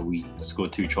game where we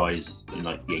scored 2 tries in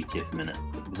like the 80th minute?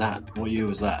 What year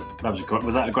was that?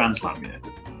 Was that a Grand Slam year?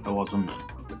 It was, wasn't it?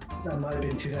 That might have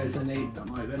been 2008. That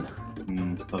might have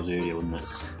been. That was earlier, wasn't it?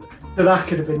 So that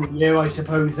could have been the year, I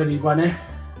suppose, that he won it.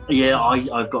 Yeah,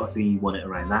 I've got to think he won it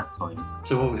around that time.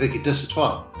 So what were we thinking?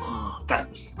 Dusautoir?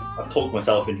 I've talked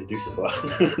myself into Dusautoir.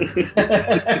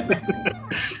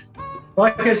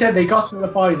 Like I said, they got to the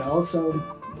final, so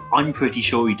I'm pretty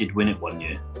sure he did win it one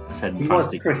year. I said He was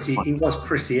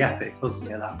pretty epic, wasn't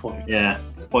he, at that point? Yeah.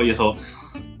 What are your thoughts?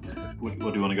 What do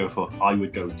you want to go for? I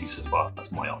would go Dusautoir.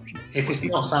 That's my option. If it's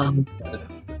not Sam,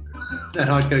 then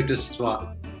I'd go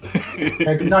Dusautoir.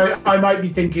 because I might be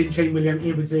thinking Shane Williams,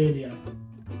 it was earlier.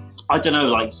 I don't know,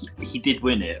 like, he did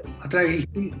win it. I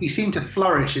don't know, he seemed to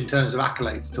flourish in terms of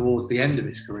accolades towards the end of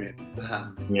his career.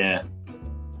 Yeah.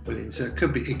 Williams. So it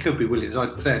could be Williams.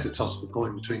 I'd say it's a toss-up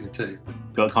coin between the two.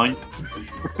 Got a coin?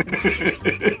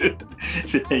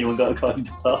 Anyone got a coin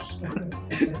to toss? I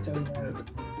don't know.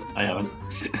 I haven't.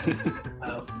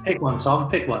 Pick one, Tom.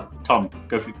 Pick one. Tom,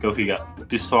 go for your gut.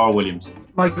 Dusautoir or Williams?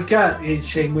 My gut is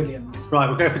Shane Williams. Right,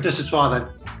 we'll go for Dusautoir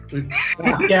then.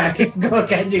 Yeah, I can go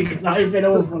against you because I've been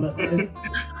awful at it.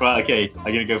 Right, okay. I'm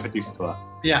going to go for Dusautoir.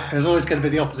 Yeah, it was always going to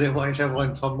be the opposite of whichever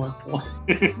one Tom went for.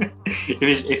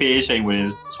 if it is Shane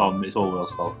Williams, Tom, it's all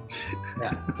Will's fault.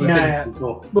 Yeah.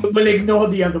 We'll ignore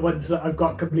the other ones that I've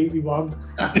got completely wrong.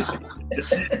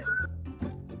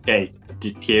 Okay,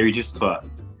 Thierry Dusautoir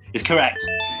is correct.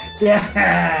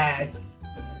 Yes.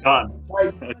 Go on.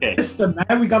 Right. Okay. System,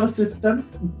 man. We got a system.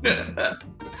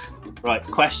 Right,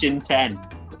 question 10.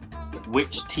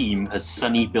 Which team has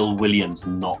Sonny Bill Williams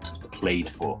not played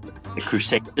for? The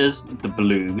Crusaders, the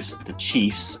Blues, the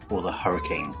Chiefs, or the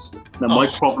Hurricanes? Now,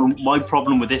 my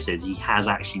problem with this is he has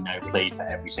actually now played for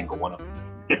every single one of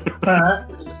them. But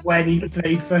when he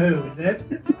played for who, is it?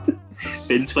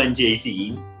 In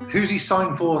 2018. Who's he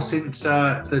signed for since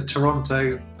the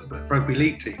Toronto Rugby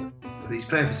League team? He's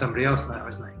playing for somebody else now,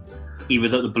 isn't he? He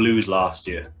was at the Blues last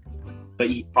year. But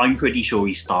I'm pretty sure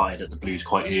he started at the Blues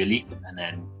quite early and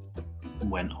then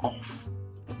went off.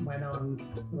 Went on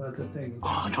other things.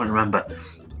 Oh, I'm trying to remember.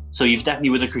 So he was definitely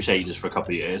with the Crusaders for a couple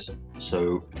of years.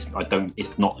 So it's not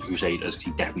the Crusaders because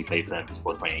he definitely played for them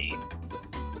before 2018.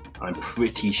 I'm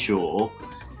pretty sure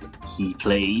he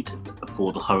played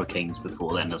for the Hurricanes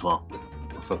before then as well,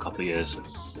 for a couple of years.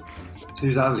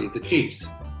 Who's that lead? The Chiefs?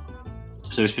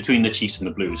 So it's between the Chiefs and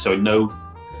the Blues. So no,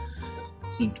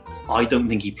 I don't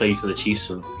think he played for the Chiefs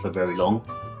for very long.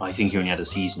 I think he only had a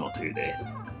season or two there.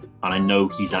 And I know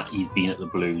he's been at the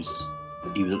Blues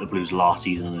he was at the Blues last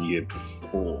season and the year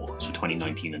before, so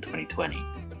 2019 and 2020.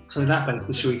 So in that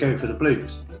basis, should we go for the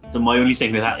Blues? So my only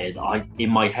thing with that is, in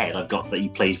my head, I've got that he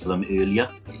played for them earlier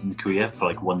in the career for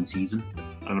like one season,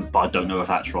 but I don't know if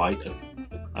that's right.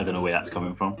 I don't know where that's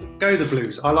coming from. Go the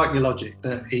Blues. I like your logic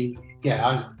that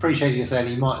I appreciate you saying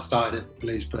he might have started at the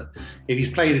Blues, but if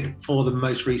he's played for them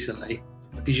most recently,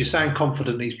 because you sound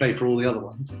confident he's played for all the other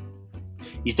ones.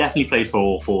 He's definitely played for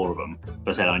all four of them.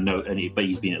 But I said I know, but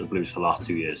he's been at the Blues for the last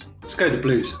 2 years. Let's go the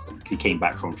Blues. He came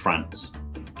back from France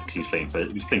because he was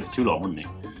playing for too long, wasn't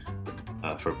he?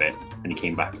 For a bit, and he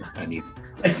came back and he.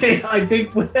 I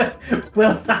think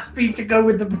Will's happy to go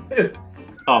with the Blues.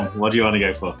 Tom, what do you want to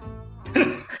go for?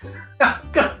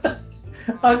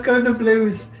 I'll go the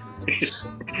Blues.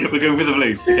 We're going for the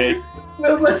Blues, okay?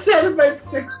 We'll celebrate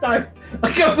 6 times.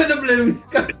 I'll go for the Blues.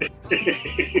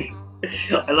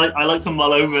 I like to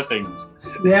mull over things.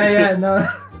 Yeah, no.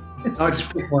 I just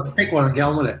pick one and get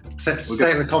on with it. Say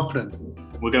it with confidence.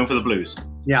 We're going for the Blues.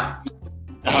 Yeah.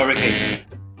 The Hurricanes.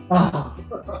 Oh.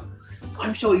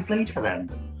 I'm sure he played for them.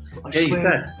 I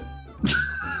swear.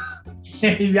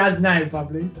 He has now,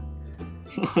 probably.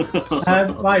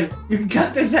 Right, you can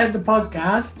cut this out of the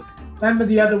podcast. Remember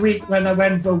the other week when I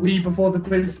went for a wee before the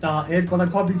quiz started? Well, I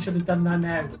probably should have done that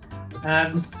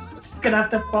now. Just gonna have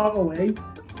to pop away.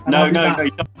 No,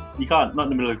 you can't. Not in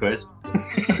the middle of the quiz.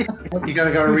 You're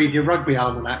gonna go and read your rugby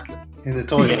almanac in the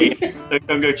toilet.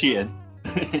 Don't go cheating.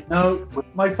 No,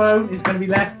 my phone is gonna be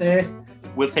left there.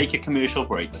 We'll take a commercial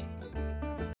break.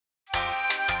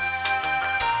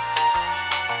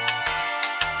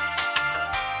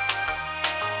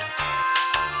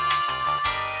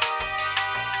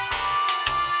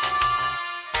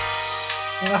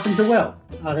 What happened to Will?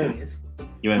 Oh, there he is.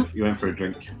 You went for a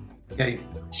drink. Okay.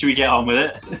 Should we get on with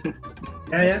it?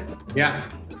 Yeah.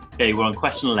 Okay, we're on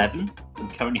question 11. We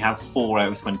currently have 4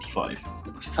 out of 25.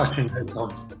 Touching hope,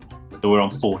 Tom. So we're on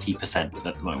 40%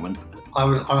 at the moment.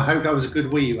 I hope that was a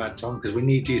good wee you had, Tom, because we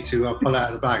need you to pull out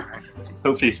of the bag now.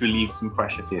 Hopefully this relieves some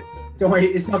pressure for you. Don't worry,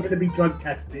 it's not going to be drug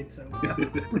tested. So.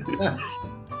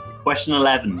 Question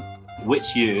 11.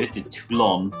 Which year did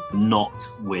Toulon not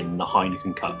win the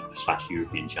Heineken Cup /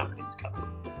 European Champions Cup?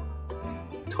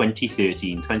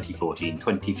 2013, 2014,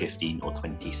 2015 or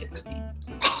 2016?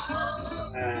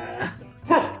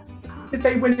 Did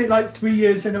they win it like 3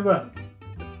 years in a row?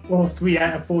 Well, 3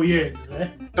 out of 4 years, is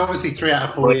it? Obviously 3 out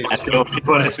of 4 years. Obviously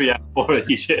 3 out of 4 of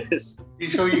these years. You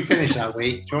sure you finished that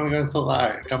week? Do you want to go and sort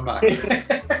that out? Come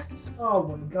back. Oh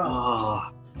my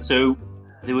god. So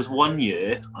there was 1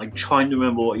 year, I'm trying to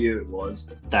remember what year it was,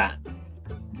 that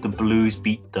the Blues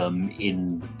beat them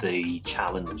in the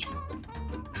Challenge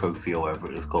Trophy or whatever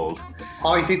it was called.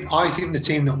 I think the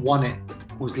team that won it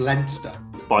was Leinster.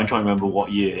 But I'm trying to remember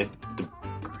what year the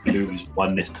Blues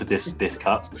won this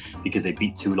cup, because they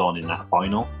beat Toulon in that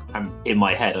final. And in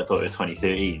my head, I thought it was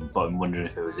 2013, but I'm wondering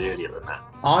if it was earlier than that.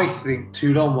 I think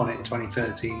Toulon won it in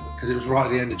 2013 because it was right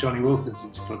at the end of Johnny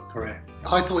Wilkinson's club career.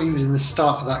 I thought he was in the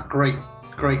start of that great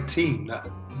team that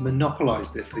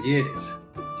monopolised it for years.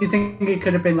 Do you think it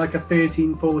could have been like a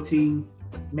 13, 14,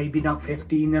 maybe not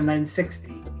 15, and then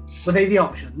 16? Were they the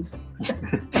options?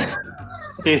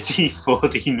 13,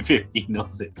 14, 15 or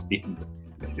 16.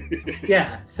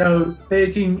 Yeah, so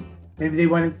 13, maybe they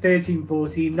won in 13,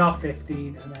 14, not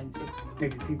 15, and then 16.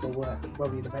 Maybe people were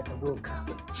worried about the World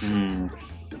Cup.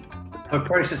 A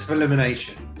process of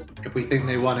elimination, if we think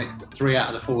they won it 3 out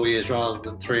of the 4 years rather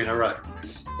than 3 in a row,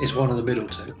 is one of the middle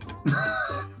two.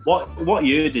 What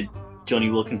year did Johnny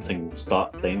Wilkinson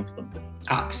start playing for them?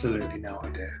 Absolutely no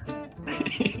idea.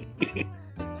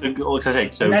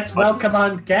 So let's welcome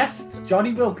our guest,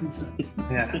 Johnny Wilkinson.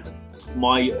 Yeah.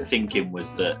 My thinking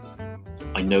was that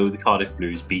I know the Cardiff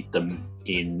Blues beat them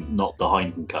in not the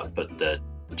Heineken Cup, but the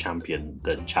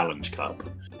Challenge Cup,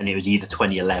 and it was either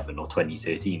 2011 or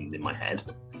 2013 in my head.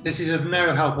 This is of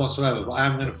no help whatsoever, but I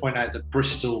am going to point out that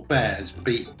Bristol Bears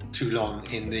beat Toulon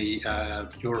in the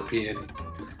European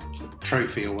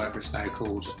Trophy or whatever it's now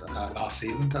called last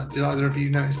season. Did either of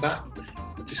you notice that?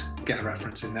 Just get a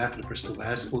reference in there for the Bristol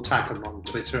Bears. We'll tag them on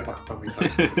Twitter when we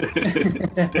post.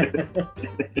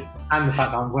 And the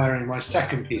fact that I'm wearing my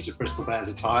second piece of Bristol Bears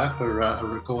attire for a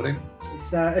recording.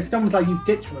 It's almost like you've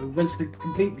ditched Rovers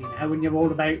completely now when you're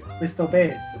all about Bristol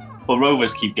Bears. Well,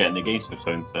 Rovers keep getting the games for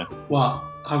phone, so. Well,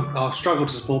 I've struggled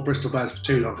to support Bristol Bears for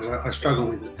too long because I struggle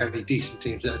with any decent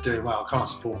teams that are doing well. I can't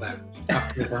support them.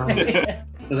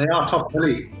 So they are top of the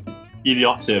league. You're the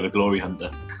opposite of a glory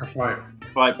hunter. That's right.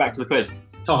 Right, back to the quiz.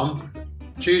 Tom,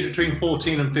 choose between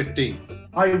 14 and 15.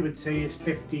 I would say it's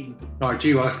 15. Right,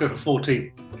 G1, let's go for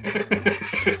 14.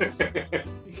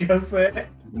 You go for it.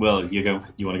 Well, you want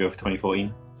to go for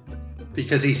 2014?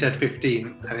 because he said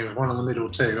 15 and it was one of the middle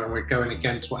two, and we're going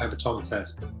against whatever Tom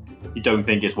says. You don't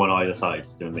think it's one either side?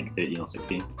 You don't think 13 or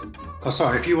 16? Oh,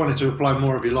 sorry. If you wanted to apply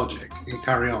more of your logic, you can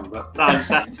carry on. But No,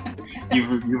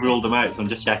 you've ruled them out, so I'm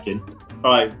just checking.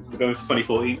 All right, we're going for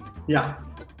 2014. yeah,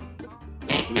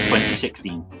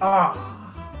 2016.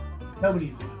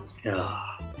 Nobody. Yeah.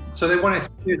 so they won it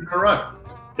 3 years in a row.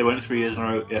 They went 3 years in a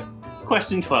row. Yeah.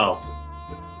 Question 12.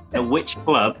 At which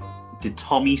club did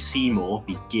Tommy Seymour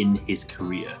begin his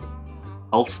career?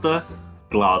 Ulster,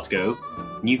 Glasgow,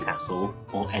 Newcastle,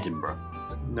 or Edinburgh?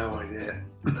 No idea.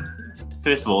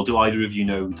 First of all, do either of you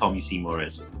know who Tommy Seymour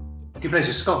is? He plays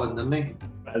for Scotland, doesn't he?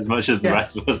 As much as the Yeah.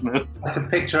 rest of us know. I can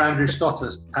picture Andrew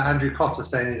Cotter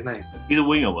saying his name. He's a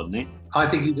winger, wasn't he? I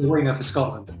think he's a winger for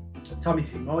Scotland. Tommy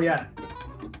Seymour, yeah.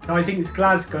 So I think it's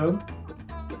Glasgow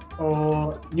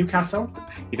or Newcastle.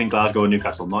 You think Glasgow or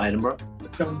Newcastle, not Edinburgh?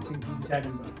 Don't think he's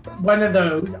Edinburgh. One of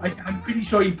those. I'm pretty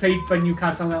sure he played for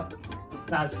Newcastle and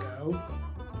Glasgow.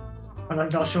 But I'm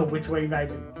not sure which way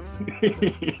round it was.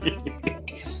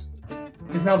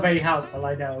 It's not very helpful,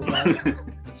 I know. But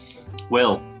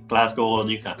Will, Glasgow or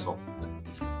Newcastle?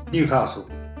 Newcastle.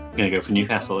 I'm going to go for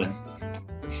Newcastle then.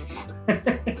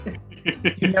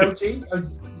 do you know, G? Or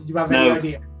did you have No. any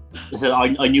idea? So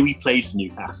I knew he played for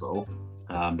Newcastle,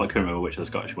 but I couldn't remember which of the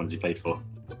Scottish ones he played for.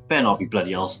 Better not be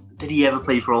bloody Ulster. Did he ever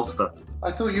play for Ulster?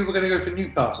 I thought you were going to go for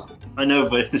Newcastle. I know,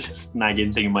 but it's just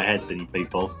nagging thing in my head that he played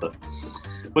for Ulster.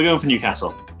 We're going for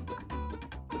Newcastle.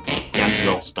 The answer's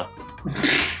Ulster.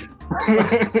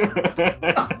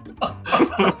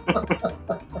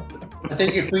 I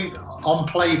think if we, on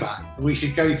playback, we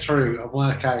should go through and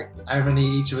work out how many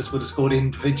each of us would have scored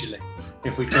individually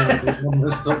if we turned the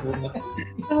numbers up.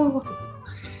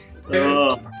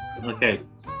 Oh, okay.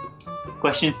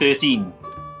 Question 13.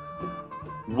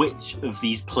 Which of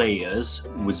these players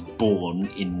was born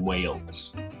in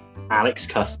Wales? Alex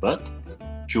Cuthbert,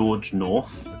 George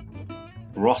North,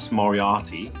 Ross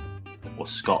Moriarty, or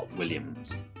Scott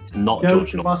Williams? It's not Go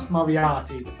George to North. Ross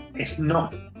Moriarty. It's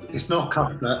not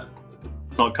Cuthbert.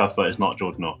 It's not Cuthbert, it's not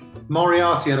George North.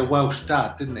 Moriarty had a Welsh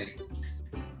dad, didn't he?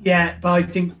 Yeah, but I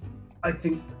think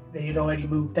they had already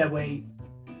moved their way.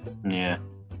 Yeah.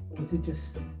 Or was it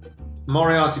just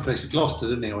Moriarty plays for Gloucester,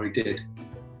 didn't he? Or he did.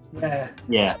 yeah?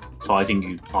 Yeah. So I think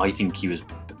he was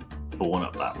born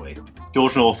up that way.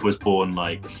 George North was born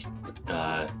like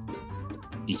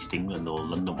East England or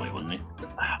London way, wasn't he?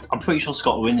 I'm pretty sure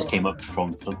Scott Williams came up through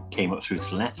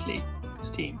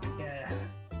Llanelli's team. Yeah,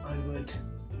 I would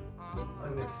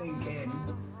think in.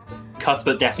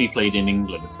 Cuthbert definitely played in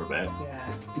England for a bit. Yeah.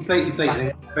 He plays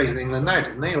in England now,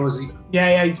 didn't he? Or was he?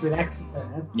 Yeah, he's with Exeter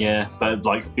now. Yeah, but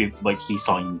like he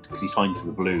signed to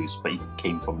the Blues, but he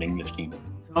came from an English team.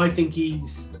 So I think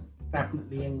he's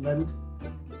definitely England.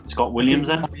 Scott Williams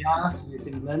then? Moriarty is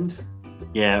England.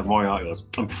 Yeah, Moriarty was.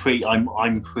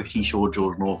 I'm pretty sure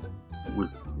George North would.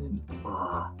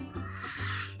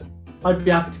 I'd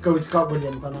be happy to go with Scott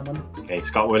Williams on that one. Okay,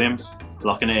 Scott Williams,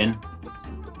 locking it in.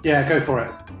 Yeah, go for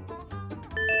it.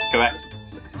 Correct.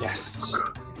 Yes.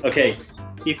 Okay,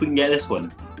 see if we can get this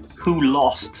one. Who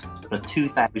lost the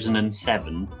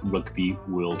 2007 Rugby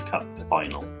World Cup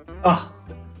final? Oh,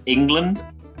 England,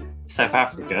 South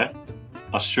Africa,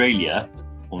 Australia,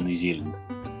 or New Zealand?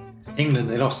 England,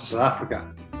 they lost to South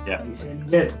Africa. Yeah. he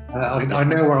certainly did. I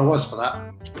know where I was for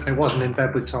that. I wasn't in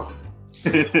bed with Tom.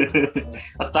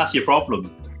 that's your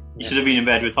problem. You should have been in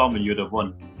bed with Tom and you'd have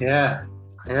won. Yeah.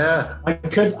 I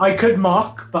could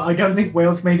mock, but I don't think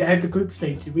Wales made it out the group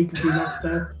stage. Did we? Because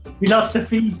we lost to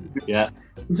Fiji. Yeah.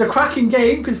 It was a cracking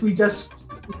game because we just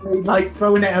like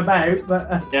throwing it about, but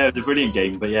Yeah, it was a brilliant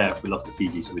game, but yeah, we lost to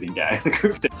Fiji, so we didn't get out of the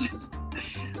group stages.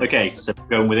 Okay, so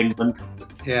going with England.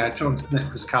 Yeah, John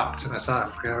Smith was captain of South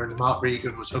Africa and Mark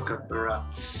Regan was hooker for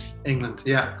England.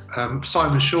 Yeah,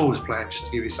 Simon Shaw was playing, just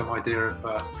to give you some idea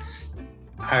of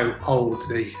how old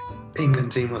the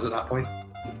England team was at that point.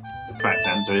 Correct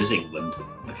answer is England.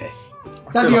 Okay.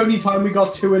 is that the only time we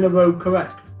got 2 in a row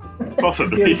correct?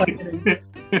 Probably. Feels like it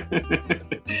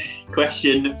is.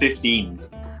 Question 15.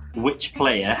 Which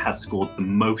player has scored the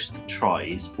most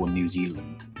tries for New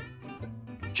Zealand?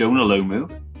 Jonah Lomu,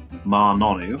 Mar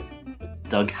Nonu,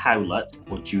 Doug Howlett,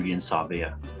 or Julian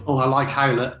Savia? Oh, I like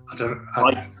Howlett.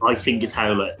 I think it's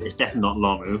Howlett. It's definitely not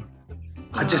Lomu.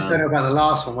 I just don't know about the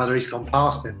last one, whether he's gone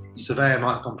past him. Surveyor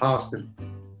might have gone past him.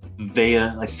 Vea,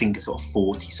 I think, has got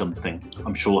 40 something.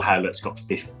 I'm sure Howlett's got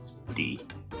 50.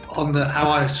 On how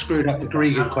I screwed up the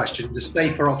Gregan question, the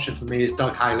safer option for me is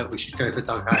Doug Howlett. We should go for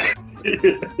Doug Howlett.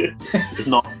 It's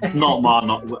not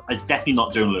Mar, it's definitely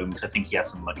not Jonah Lomu, because I think he had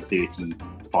some like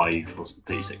 35 or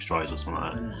 36 tries or something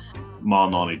like that. Mar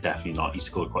Nonu, definitely not. He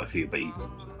scored quite a few, but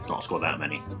Not scored that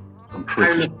many. I'm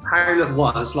pretty sure. Howlett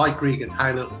was, like Regan,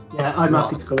 Howlett. Yeah, I'm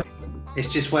happy to go. It's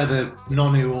just whether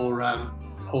Nonu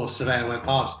or Surveyor went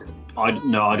past him. I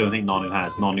don't think Nonu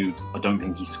has. Nonu, I don't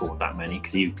think he scored that many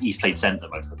because he's played centre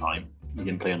most of the time. He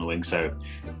didn't play on the wing, so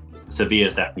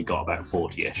Sevilla's definitely got about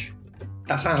 40-ish.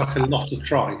 That sounds like a lot of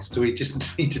tries. Do we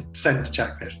just need to send to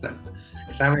check this then?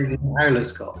 Is how many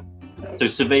Howlett's got? So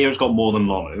Sevilla's got more than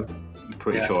Nonu. I'm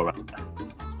pretty sure about that.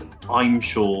 I'm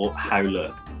sure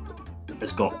Howlett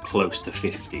has got close to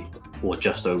 50 or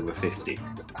just over 50.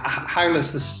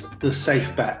 Howlett's the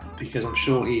safe bet because I'm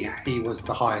sure he was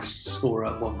the highest scorer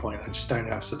at one point. I just don't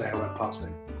know if Surveyor went past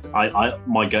him.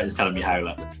 My gut is telling me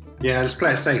Howlett. Yeah, let's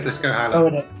play it safe. Let's go Howlett. Go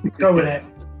with it. Go with it.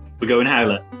 We're going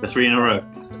Howlett for 3 in a row.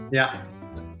 Yeah.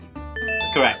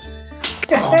 Correct.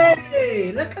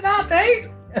 Hey, look at that,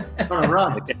 Dave. All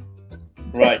right.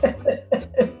 Right.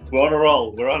 We're on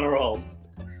a roll.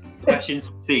 Question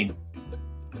 16.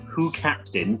 Who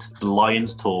captained the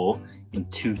Lions tour in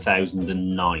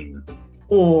 2009?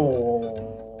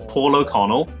 Oh. Paul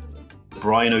O'Connell,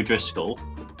 Brian O'Driscoll,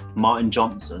 Martin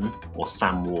Johnson, or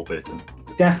Sam Warburton?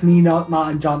 Definitely not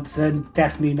Martin Johnson.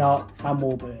 Definitely not Sam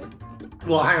Warburton.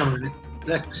 Well, hang on a minute.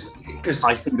 Because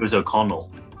I think it was O'Connell.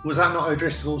 was that not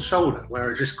O'Driscoll's shoulder where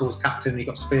O'Driscoll's captain? He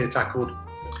got spear tackled.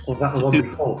 Or was that the one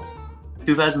before?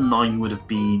 2009 would have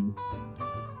been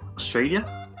Australia.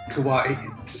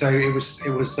 So it was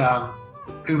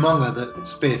Umunga that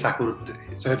spear tackled.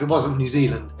 So if it wasn't New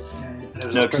Zealand,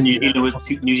 No, because New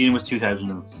Zealand was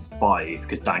 2005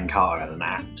 because Dan Carter had an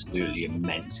absolutely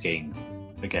immense game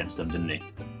against them, didn't he?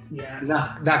 Yeah. In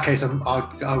that case,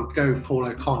 I would go Paul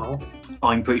O'Connell.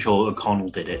 I'm pretty sure O'Connell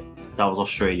did it. That was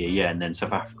Australia, yeah, and then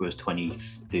South Africa was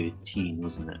 2013,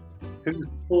 wasn't it? Who was the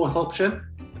fourth option?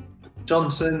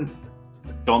 Johnson,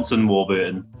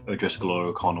 Warburton, O'Driscoll, or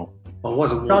O'Connell. Well, it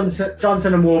wasn't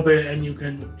Johnson and Warburton, you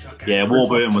can chuck out. Yeah,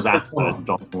 Warburton was after, and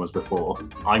Johnson was before.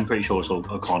 I'm pretty sure it's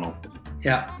O'Connell.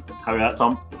 Yeah. How about that,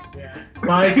 Tom? Yeah.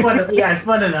 Well, it's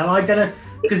one of them. I don't know,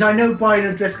 because I know Brian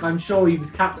O'Driscoll, I'm sure he was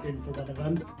captain for one of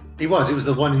them. He was. It was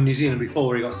the one in New Zealand before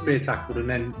where he got spear tackled and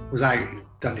then was out,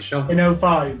 done his shoulder. In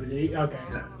 05, was he? Okay.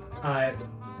 Yeah.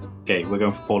 Okay, we're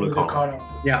going for Paul O'Connell.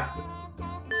 Yeah.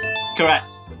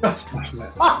 Correct. A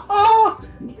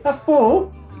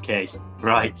 4? Okay,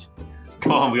 right.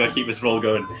 Come on, we got to keep this roll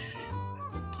going.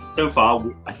 So far,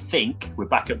 I think we're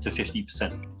back up to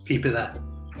 50%. Keep it there.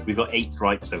 We've got 8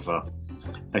 right so far.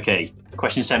 Okay,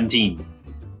 question 17.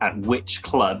 At which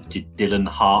club did Dylan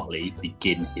Hartley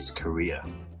begin his career?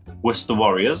 Worcester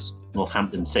Warriors,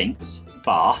 Northampton Saints,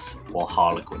 Bath, or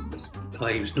Harlequins?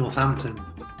 Well, he was Northampton.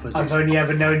 I've only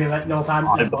ever known him at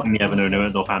Northampton. I've only ever known him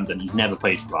at Northampton. He's never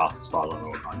played for Bath as far as I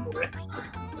know.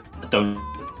 I don't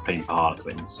play for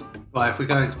Harlequins. Right, if we're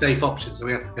going safe options, so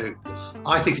we have to go.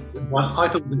 I thought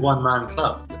it was a one-man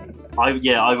club. I've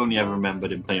only ever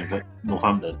remembered him playing for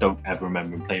Northampton. I don't ever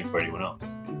remember him playing for anyone else.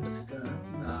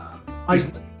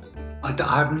 I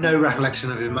have no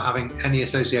recollection of him having any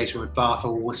association with Bath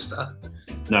or Worcester.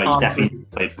 No, he's definitely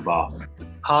played for Bath.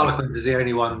 Harlequins is the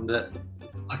only one that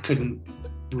I couldn't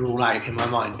rule out in my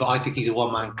mind, but I think he's a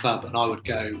one-man club, and I would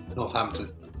go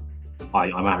Northampton.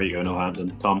 I'm happy to go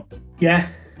Northampton. Tom? Yeah,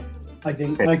 I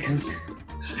think I can.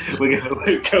 We're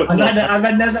going.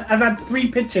 I've had 3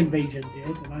 pitch invasions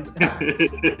here tonight.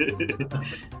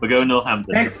 We're going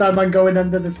Northampton. Next time I'm going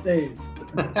under the stairs.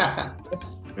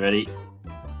 Ready?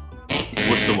 It's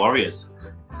Worcester Warriors.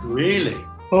 Really?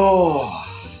 Oh.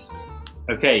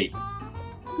 Okay.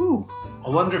 Ooh. I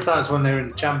wonder if that was when they were in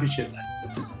the championship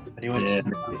then. And he went to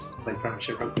play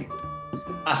Premiership Rugby.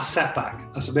 That's a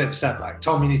setback. That's a bit of a setback.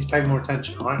 Tom, you need to pay more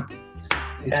attention, all right?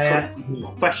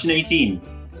 Question 18.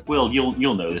 Will,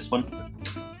 you'll know this one.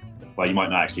 Well, you might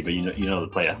not actually, but you know the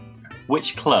player.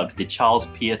 Which club did Charles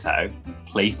Piatow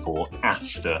play for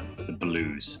after the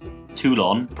Blues?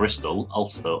 Toulon, Bristol,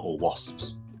 Ulster, or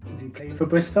Wasps? Is he playing for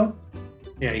Bristol?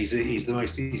 Yeah, he's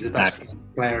the best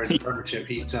player in the Premiership.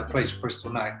 He plays for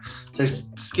Bristol now. So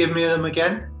just give me them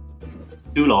again.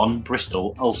 Toulon,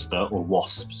 Bristol, Ulster, or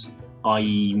Wasps?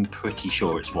 I'm pretty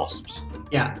sure it's Wasps.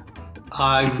 Yeah.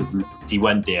 He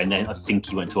went there, and then I think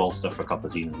he went to Ulster for a couple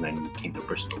of seasons, and then he came to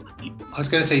Bristol. I was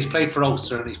going to say he's played for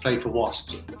Ulster and he's played for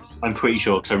Wasps. I'm pretty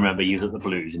sure, because I remember he was at the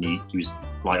Blues, and he was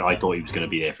like, I thought he was going to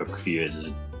be there for a few years,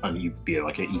 and he'd be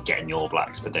like, he'd get in the All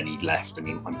Blacks, but then he left, and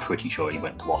I'm pretty sure he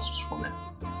went to Wasps from there.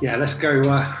 Yeah, let's go. Go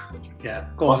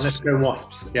on, let's go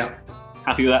Wasps. Yeah.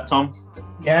 Happy with that, Tom?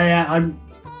 Yeah, I'm.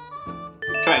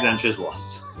 Correct answer is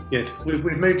Wasps. Good. We've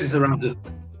moved to the round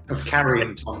of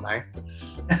carrying Tom now.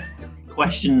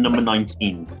 Question number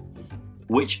 19.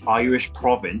 Which Irish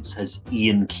province has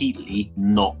Ian Keatley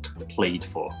not played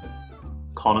for?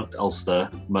 Connacht, Ulster,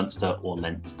 Munster, or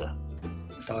Leinster?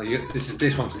 Oh,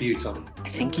 this one's for you, Tom. I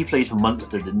think he played for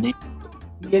Munster, didn't he?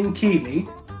 Ian Keeley.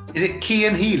 Is it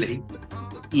Cian Healy?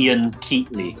 Ian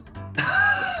Keatley.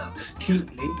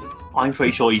 Keeley. I'm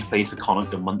pretty sure he's played for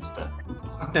Connacht and Munster.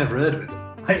 I've never heard of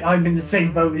it. I'm in the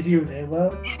same boat as you there.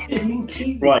 Well, Ian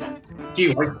Keeley. Right.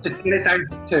 You just get it down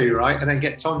to 2, right, and then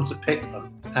get Tom to pick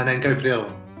them, and then go for the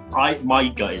other one. My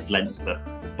gut is Leinster,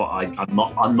 but I'm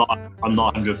not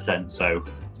 100%. So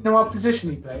Do you know what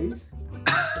position he plays?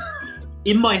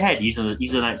 in my head, he's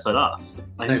an outside half.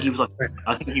 I think he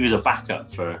was a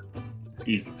backup for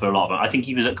a lot of it. I think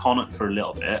he was at Connacht for a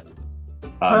little bit.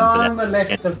 On the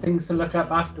list of things to look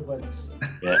up afterwards.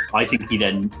 Yeah, I think he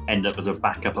then ended up as a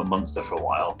backup at Munster for a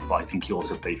while, but I think he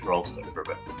also played for Ulster for a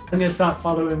bit. I'm gonna start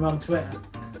following him on Twitter.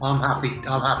 I'm happy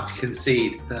to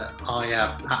concede that I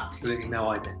have absolutely no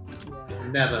idea.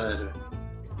 Never heard of it.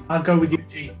 I'll go with you,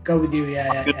 G. Go with you,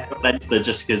 yeah. I'm going for Leinster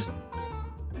just because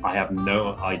I have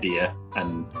no idea,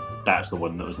 and that's the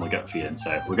one that was my gut feeling.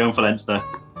 So we're going for Leinster.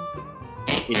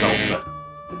 It's Ulster.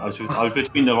 I was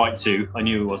between the right two. I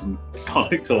knew it wasn't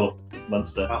Connacht or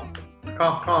Munster. I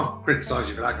can't criticise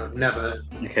you for that. I've never heard.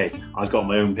 Okay, I've got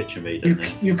my own picture made.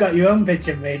 You've got your own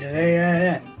picture made,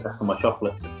 yeah. That's for my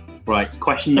chocolates. Right,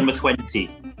 question number 20.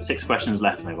 6 questions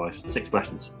left now, guys. 6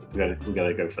 questions. We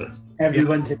gotta go for this.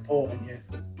 Everyone's important, yeah.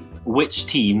 Which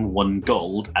team won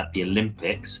gold at the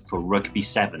Olympics for rugby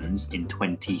sevens in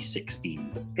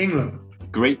 2016? England.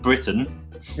 Great Britain.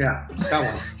 Yeah,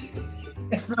 that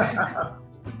one.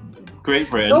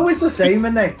 Great Britain. Always the same,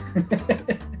 isn't they?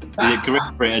 Either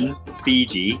Great Britain,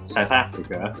 Fiji, South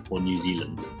Africa, or New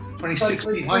Zealand.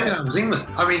 2016. I think it was England.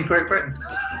 I mean, Great Britain.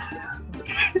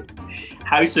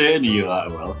 How certain are you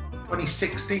of that, Will?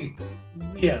 2016.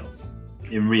 Rio.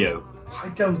 In Rio. I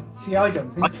don't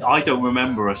think so. I don't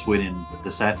remember us winning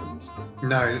the sevens.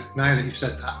 No, now that you've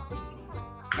said that,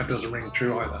 that doesn't ring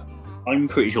true either. I'm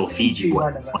pretty sure Fiji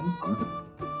won.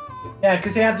 Yeah,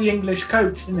 because they had the English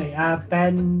coach, didn't they?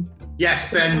 Ben. Yes,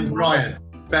 Ben Ryan.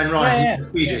 Ben Ryan. Yeah.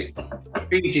 Fiji.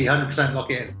 Fiji, 100%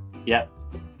 lock it in. Yep.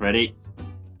 Ready?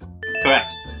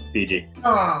 Correct. Fiji.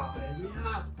 Oh,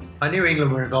 yeah. I knew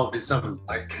England were involved in something.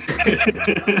 Like.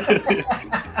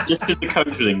 Just because the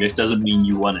coach was English doesn't mean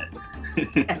you won it.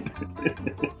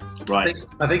 Right.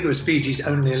 I think it was Fiji's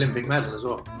only Olympic medal as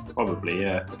well. Probably,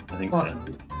 yeah. I think so.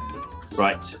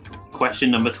 Right.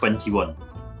 Question number 21.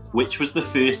 Which was the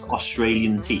first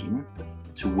Australian team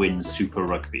to win Super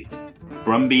Rugby?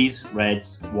 Brumbies,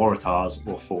 Reds, Waratahs,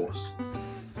 or Force?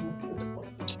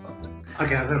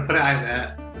 Okay, I'm going to put it out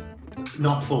there.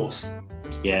 Not Force.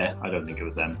 Yeah, I don't think it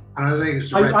was them. I think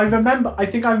it's I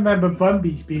remember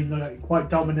Brumbies being quite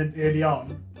dominant early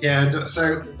on. Yeah,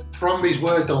 so Brumbies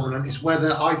were dominant. It's whether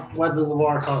the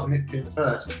Waratahs nipped in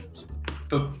first.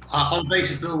 But on the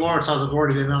basis that the Waratahs have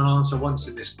already been an answer once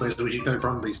in this quiz, we should go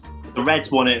Brumbies. The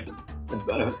Reds won it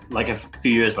like a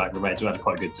few years back. The Reds had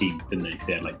quite a good team, didn't they?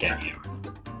 They had like Gemma.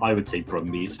 I would say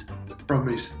Brumbies.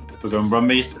 Brumbies. We're going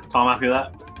Brumbies. Tom, happy with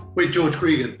that? With George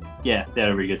Gregan. Yeah, they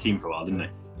had a really good team for a while, didn't they?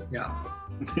 Yeah.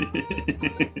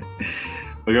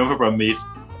 We're going for Brumbies.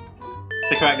 It's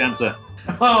the correct answer.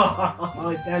 Oh,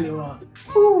 I tell you what.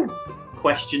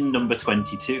 Question number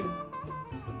 22.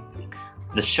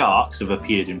 The Sharks have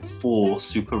appeared in 4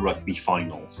 Super Rugby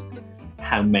finals.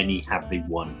 How many have they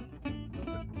won?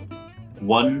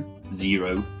 1,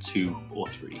 0, 2, or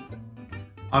 3?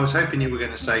 I was hoping you were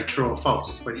going to say true or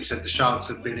false when you said the Sharks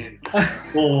have been in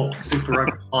 4 Super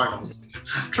Rugby finals.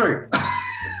 True.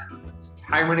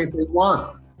 How many have they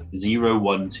won? 0,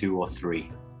 1, 2, or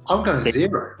 3. I'm going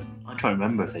 0. I'm trying to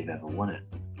remember if they've ever won it.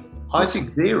 I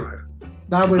think 0.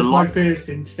 That was my first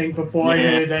instinct before I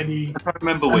heard any. I can't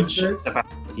remember which answers. South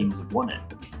African teams have won it.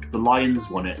 The Lions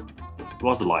won it. It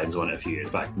was the Lions won it a few years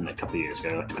back, a couple of years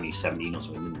ago, like 2017 or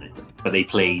something, didn't they? But they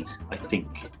played, I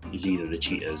think, it was either the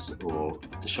Cheetahs or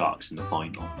the Sharks in the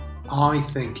final. I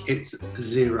think it's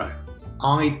 0.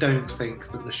 I don't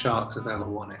think that the Sharks have ever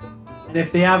won it. And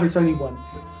if they have, it's only once.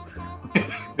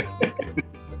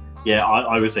 Yeah,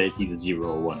 I would say it's either 0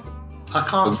 or 1. I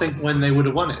can't think when they would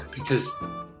have won it because,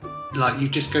 like, you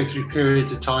just go through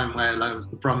periods of time where like,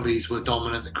 the Brumbies were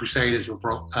dominant, the Crusaders were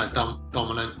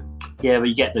dominant. Yeah, but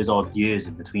you get those odd years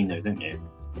in between those, don't you?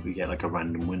 You get like a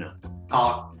random winner.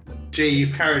 Oh, gee,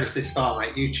 you've carried us this far,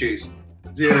 mate. You choose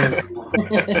 0 and 1.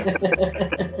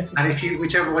 And if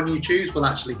whichever one you choose, we'll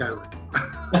actually go with.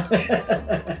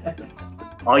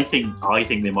 I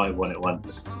think they might have won it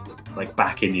once, like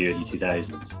back in the early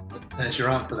 2000s. There's your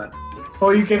answer then.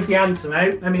 Before you give the answer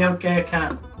out, let me have a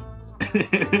can.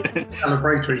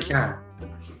 Celebratory can.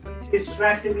 It's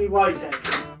stressing me right out.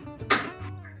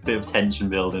 Bit of tension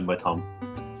building by Tom.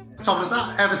 Tom, has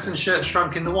that Everton shirt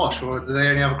shrunk in the wash, or do they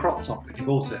only have a crop top that you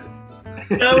bought it?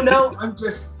 No, I'm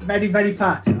just very, very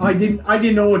fat. I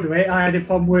didn't order it. I had it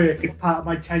from work as part of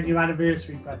my 10-year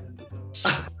anniversary present.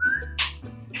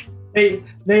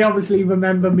 They obviously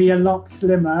remember me a lot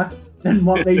slimmer than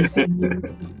what they've seen me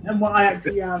and what I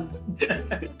actually am.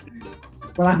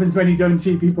 What happens when you don't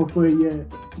see people for a year?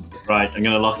 Right, I'm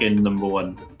going to lock in number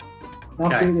 1.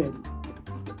 Lock it in.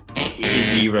 It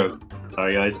is 0.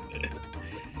 Sorry, guys.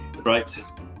 Right.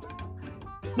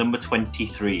 Number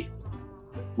 23.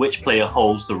 Which player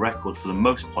holds the record for the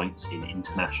most points in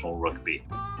international rugby?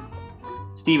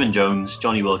 Stephen Jones,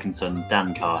 Johnny Wilkinson,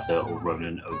 Dan Carter, or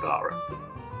Ronan O'Gara?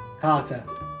 Carter.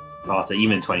 Carter,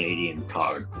 even in 2018,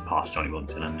 Carter passed Johnny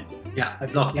Wilkinson, hadn't he? Yeah,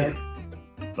 lock it.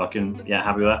 Lock in. Yeah,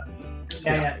 happy with that?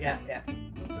 Yeah.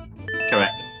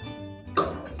 Correct.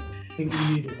 I think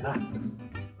we needed that.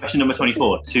 Question number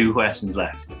 24. 2 questions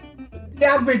left. The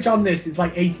average on this is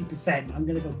like 80%. I'm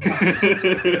going to go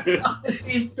back.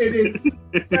 It's been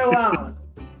so hard.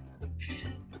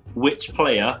 Which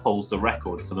player holds the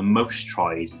record for the most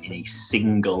tries in a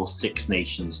single Six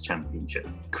Nations championship?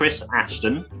 Chris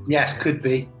Ashton. Yes, could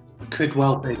be. Could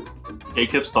well be.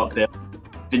 Jacob Stockdale.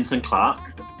 Vincent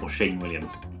Clark. Or Shane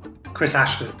Williams? Chris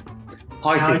Ashton.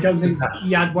 I don't think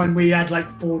he had one where he had like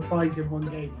 4 tries in one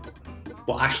game.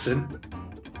 What, Ashton?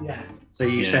 Yeah. So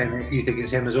you're saying that you think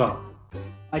it's him as well?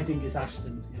 I think it's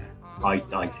Ashton, yeah. I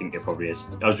think it probably is.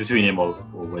 I was between him or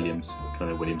Williams. I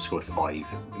know Williams scored 5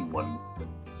 in one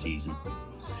season.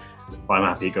 But I'm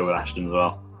happy to go with Ashton as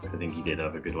well. I think he did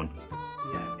have a good one.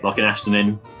 Yeah. Locking Ashton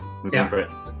in. We're going for it.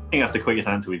 I think that's the quickest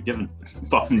answer we've given.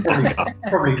 Apart from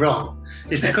Probably wrong.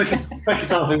 It's the quickest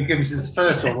answer we've given since the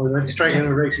first one. We went straight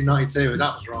into Racing 92 and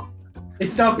that was wrong.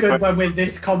 It's not good when we're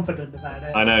this confident about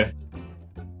it. I know.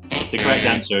 The correct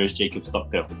answer is Jacob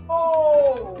Stockdale.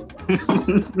 Oh!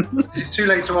 Too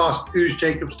late to ask, who's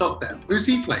Jacob Stockdale? Who's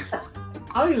he play for?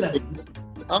 Ireland.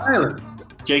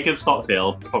 Jacob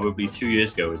Stockdale, probably 2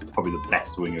 years ago, was probably the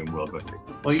best winger in World Rugby.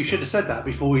 Well, you should have said that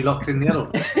before we locked in the other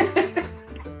one.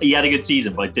 He had a good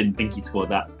season, but I didn't think he'd scored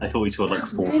that. I thought he scored like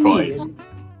 4 tries.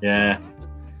 Yeah.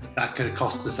 That could have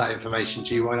cost us that information,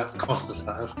 G. Why that's cost us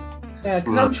that? Yeah,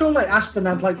 because I'm sure like Ashton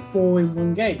had like 4 in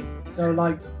one game. So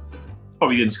like...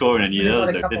 Probably didn't score in any of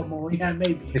those. A couple more. Yeah,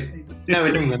 maybe. No,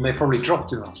 in England, they probably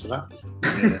dropped him after that.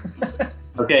 Yeah.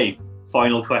 Okay,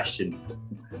 final question.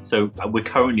 So we're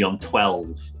currently on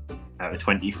 12 out of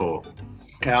 24.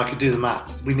 Okay, I can do the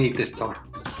maths. We need this, Tom.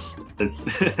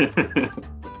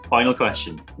 Final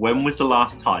question. When was the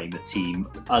last time a team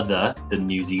other than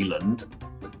New Zealand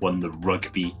won the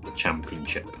Rugby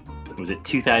Championship? Was it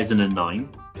 2009,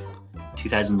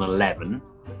 2011,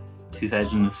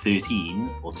 2013,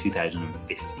 or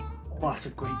 2015? Oh, that's a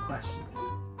great question.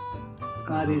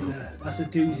 That's a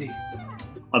doozy.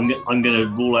 I'm gonna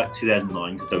rule out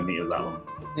 2009 because I don't think it was that long.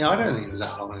 Yeah, I don't think it was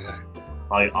that long ago.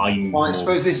 I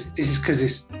suppose this is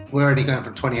because we're only going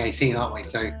from 2018, aren't we?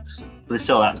 So, but it's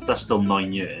still that's still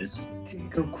 9 years.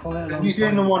 Go quite a long New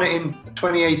Zealand time. won it in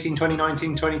 2018,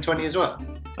 2019, 2020 as well.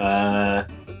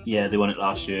 Yeah, they won it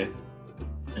last year.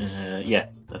 Yeah,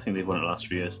 I think they've won it last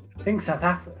 3 years. I think South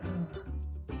Africa.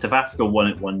 South Africa won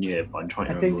it 1 year, but I'm trying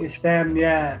to remember. I think it's them,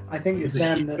 yeah. I think it's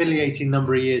them. It's a humiliating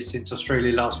number of years since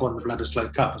Australia last won the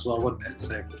Bledisloe Cup as well, wasn't it?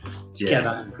 So just get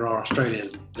that in for our Australian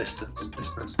listeners.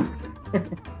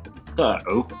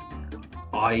 So,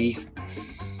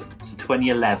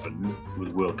 2011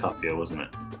 was World Cup year, wasn't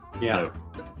it? Yeah. No.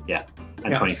 Yeah.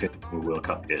 And 2015 were World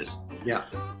Cup years. Yeah.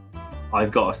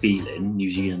 I've got a feeling New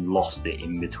Zealand lost it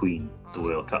in between the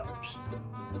World Cups.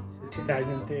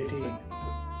 2013.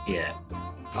 Yeah.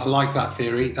 I like that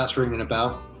theory. That's ringing a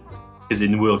bell. Because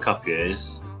in the World Cup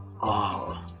years, it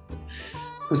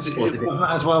wasn't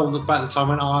as well about the time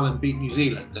when Ireland beat New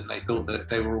Zealand and they thought that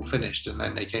they were all finished and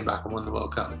then they came back and won the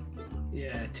World Cup.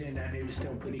 Yeah, it turned out it was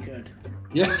still pretty good.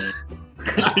 Yeah.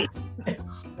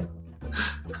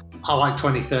 I like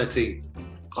 2013.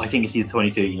 I think it's either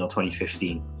 2013 or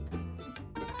 2015.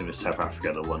 It was South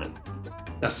Africa that won it.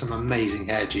 That's some amazing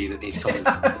hair, G, that needs coming.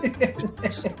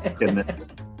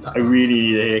 I really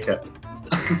need a haircut.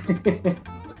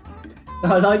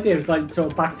 I like it. It's like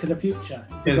sort of Back to the Future.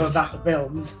 If you go back to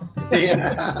films.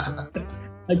 Yeah.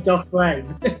 Like Doc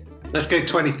Brown. Let's go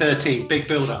 2013. Big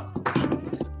build-up.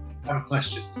 I have a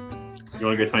question. You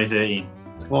want to go 2013?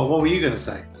 Well, what were you going to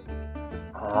say?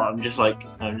 I'm just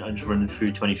running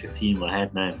through 2015 in my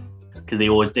head now. Because they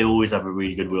always have a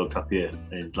really good World Cup year.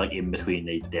 And like in between,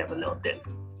 they have a little dip.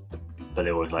 But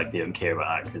they always they don't care about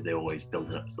that because they're always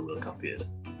building up to the World Cup years.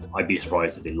 I'd be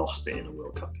surprised if they lost it in a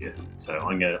World Cup year. So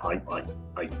I'd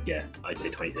say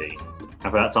 2013. How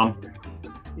about that, Tom?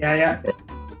 Yeah.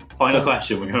 Final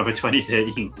question. We're going over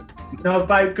 2013. Not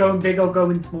about going big or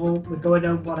going small. We're going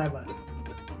home, whatever.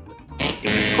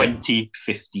 It was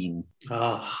 2015.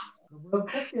 Oh, World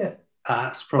Cup, yeah.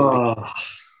 that's probably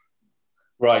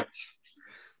Right.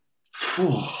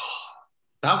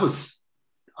 that was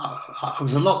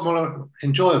a lot more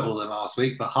enjoyable than last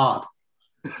week, but hard.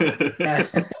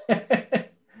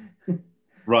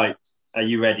 Right. Are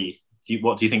you ready?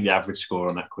 What do you think the average score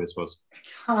on that quiz was?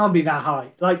 Can't be that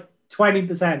high. Like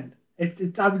 20%.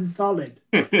 It's solid.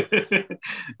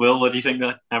 Will, what do you think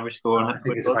the average score on I that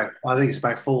think quiz it's was? about. I think it's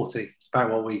about 40. It's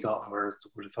about what we got. I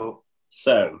would have thought.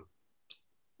 So,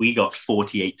 we got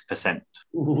 48%.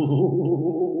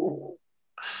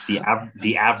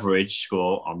 The average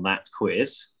score on that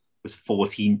quiz was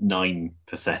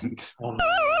 49%. Oh,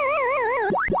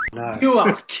 no. You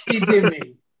are kidding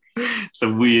me.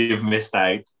 So we have missed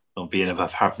out on being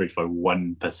above average by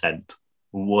 1%.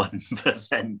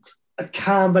 1%. I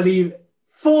can't believe it.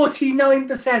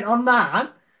 49% on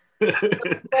that.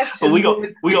 Well, we got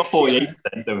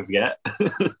 48%, don't forget.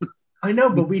 I know,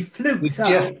 but we fluked. We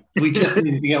just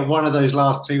needed to get one of those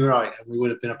last two right, and we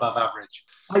would have been above average.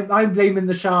 I'm blaming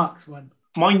the Sharks one.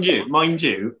 Mind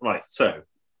you. Right, so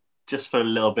just for a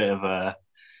little bit of a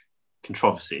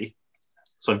controversy.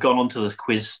 So I've gone onto the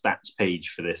quiz stats page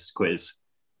for this quiz,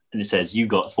 and it says you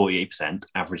got 48%,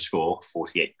 average score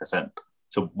 48%.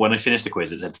 So when I finished the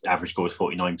quiz, it said average score was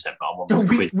 49%, but I'm on So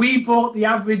the quiz. we brought the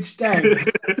average down.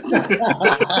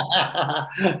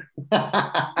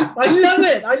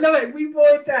 I love it. We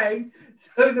brought it down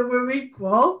so that we're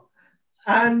equal,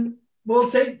 and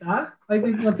we'll take that. I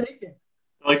think we'll take it.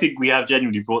 I think we have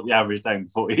genuinely brought the average down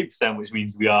to 48%, which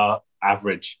means we are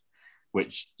average,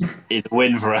 which is a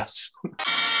win for us.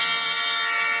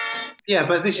 Yeah,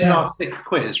 but this is our sixth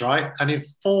quiz, right? And in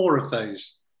 4 of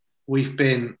those, we've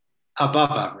been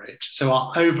above average. So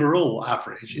our overall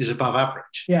average is above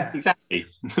average. Yeah. Exactly.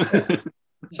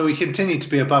 So we continue to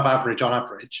be above average on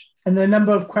average. And the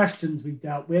number of questions we've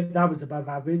dealt with, that was above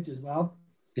average as well.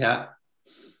 Yeah.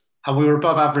 And we were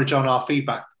above average on our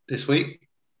feedback this week.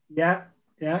 Yeah.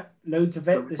 Loads of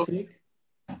it this week.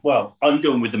 Well, I'm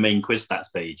going with the main quiz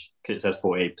stats page because it says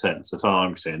 48%. So far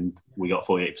I'm saying we got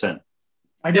 48%.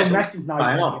 I don't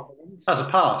recognise it. That's a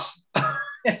pass.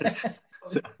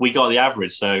 So we got the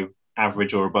average, so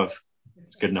average or above.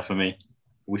 It's good enough for me.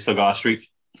 We still got our streak.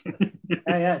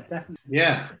 Yeah, definitely.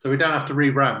 Yeah, so we don't have to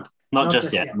rebrand. Not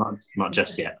just yet. Not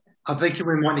just yet. I'm thinking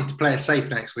we might need to play it safe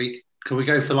next week. Could we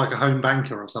go for like a home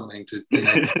banker or something to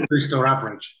boost our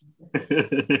average?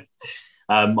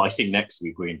 I think next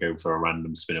week we're going to go for a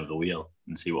random spin of the wheel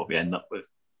and see what we end up with.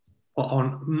 What,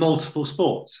 on multiple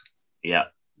sports? Yeah.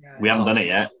 We haven't done it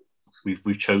yet.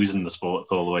 We've chosen the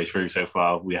sports all the way through so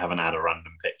far. We haven't had a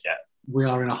random pick yet. We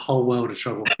are in a whole world of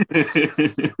trouble.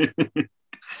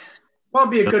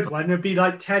 Might be a good one. It'd be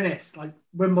like tennis, like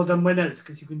Wimbledon winners,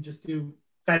 because you can just do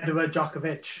Federer,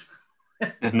 Djokovic,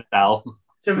 Nadal,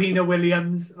 Serena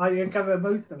Williams. I can cover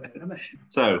most of it, isn't it?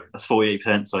 So that's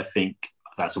 48%. So I think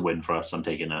that's a win for us. I'm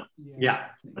taking that. Yeah.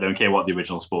 I don't care what the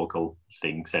original Sporkle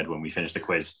thing said when we finished the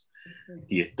quiz.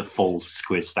 The full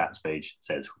quiz stats page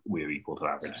says we're equal to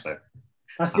average. So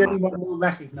that's the only one we'll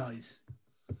recognise.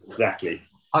 Exactly.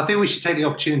 I think we should take the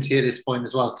opportunity at this point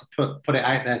as well to put it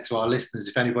out there to our listeners.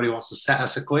 If anybody wants to set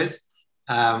us a quiz,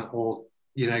 or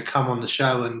come on the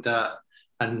show and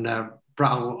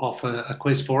rattle off a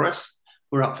quiz for us,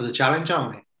 we're up for the challenge,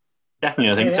 aren't we?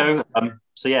 Definitely, I think so.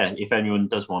 So yeah, if anyone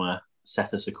does want to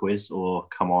set us a quiz or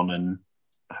come on and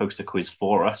host a quiz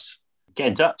for us, get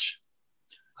in touch.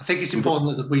 I think it's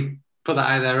important that we put that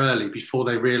out there early before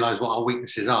they realise what our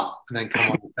weaknesses are, and then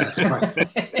come on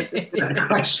with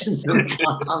questions that we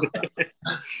can't answer.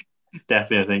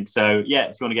 Definitely, I think so. Yeah,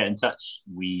 if you want to get in touch,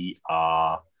 we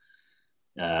are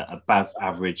above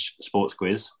average sports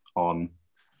quiz on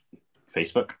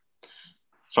Facebook.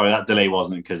 Sorry, that delay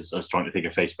wasn't because I was trying to think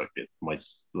of Facebook. My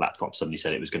laptop suddenly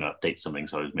said it was going to update something,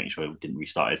 so I was making sure it didn't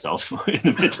restart itself in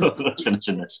the middle of us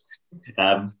finishing this.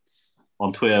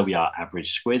 On Twitter, we are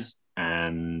average squiz,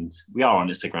 and we are on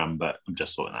Instagram, but I'm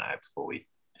just sorting that out before we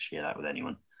share that with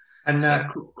anyone. And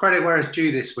credit where it's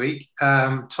due this week.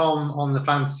 Tom on the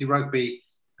fantasy rugby,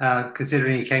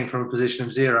 considering he came from a position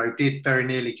of 0, did very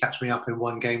nearly catch me up in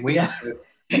one game week. Yeah.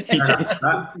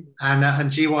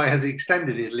 And GY has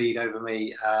extended his lead over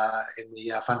me in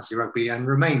the fantasy rugby and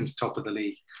remains top of the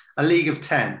league, a league of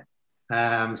 10.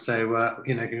 So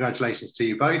congratulations to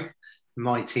you both.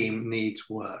 My team needs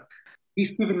work.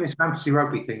 He's given this fantasy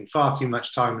rugby thing far too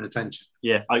much time and attention.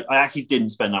 Yeah, I actually didn't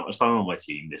spend that much time on my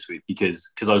team this week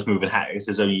because I was moving house.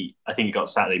 There's only, I think it got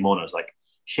Saturday morning. I was like,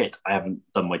 shit, I haven't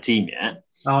done my team yet.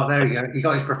 Oh, there we go. He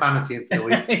got his profanity in for the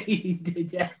week. He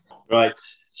did, yeah. Right,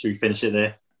 should we finish it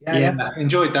there? Yeah.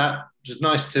 Enjoyed that. It was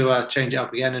nice to change it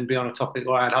up again and be on a topic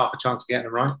where I had half a chance of getting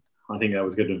it right. I think that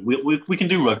was good. We can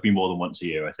do rugby more than once a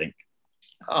year, I think.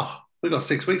 Oh, we've got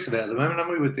 6 weeks of it at the moment,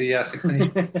 haven't we, with the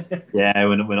 16? Yeah,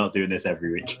 we're not doing this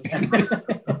every week.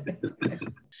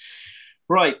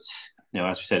 Right. Now,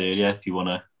 as we said earlier, if you want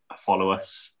to follow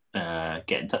us,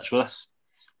 get in touch with us.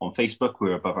 On Facebook,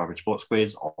 we're Above Average Sports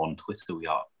Quiz. On Twitter, we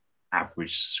are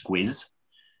Average Squiz.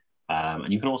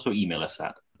 And you can also email us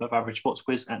at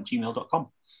aboveaveragesportsquiz@gmail.com.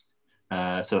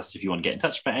 So that's if you want to get in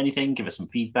touch about anything, give us some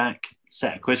feedback,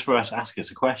 set a quiz for us, ask us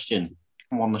a question,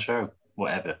 come on the show,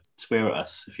 whatever. Swear at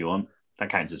us if you want. That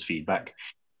counts as feedback.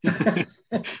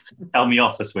 Tell me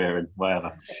off for swearing,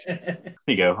 whatever. There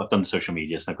you go. I've done the social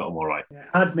media, so I've got them all right. Yeah,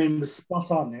 admin was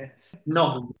spot on this.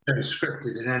 Not very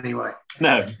scripted in any way.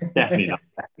 No, definitely not.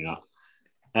 Definitely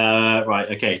not.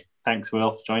 Right, okay. Thanks,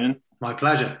 Will, for joining. My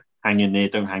pleasure. Hang in there.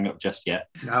 Don't hang up just yet.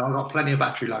 No, I've got plenty of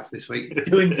battery life this week. It's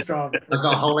doing strong. I've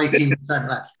got a whole 18%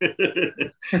 left.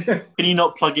 Can you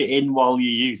not plug it in while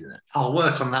you're using it? I'll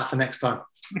work on that for next time.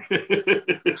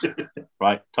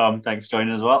 Right, Tom, thanks for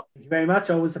joining as well. Thank you very much.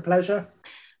 Always a pleasure.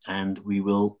 And we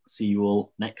will see you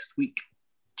all next week.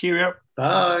 Cheerio.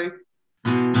 Bye.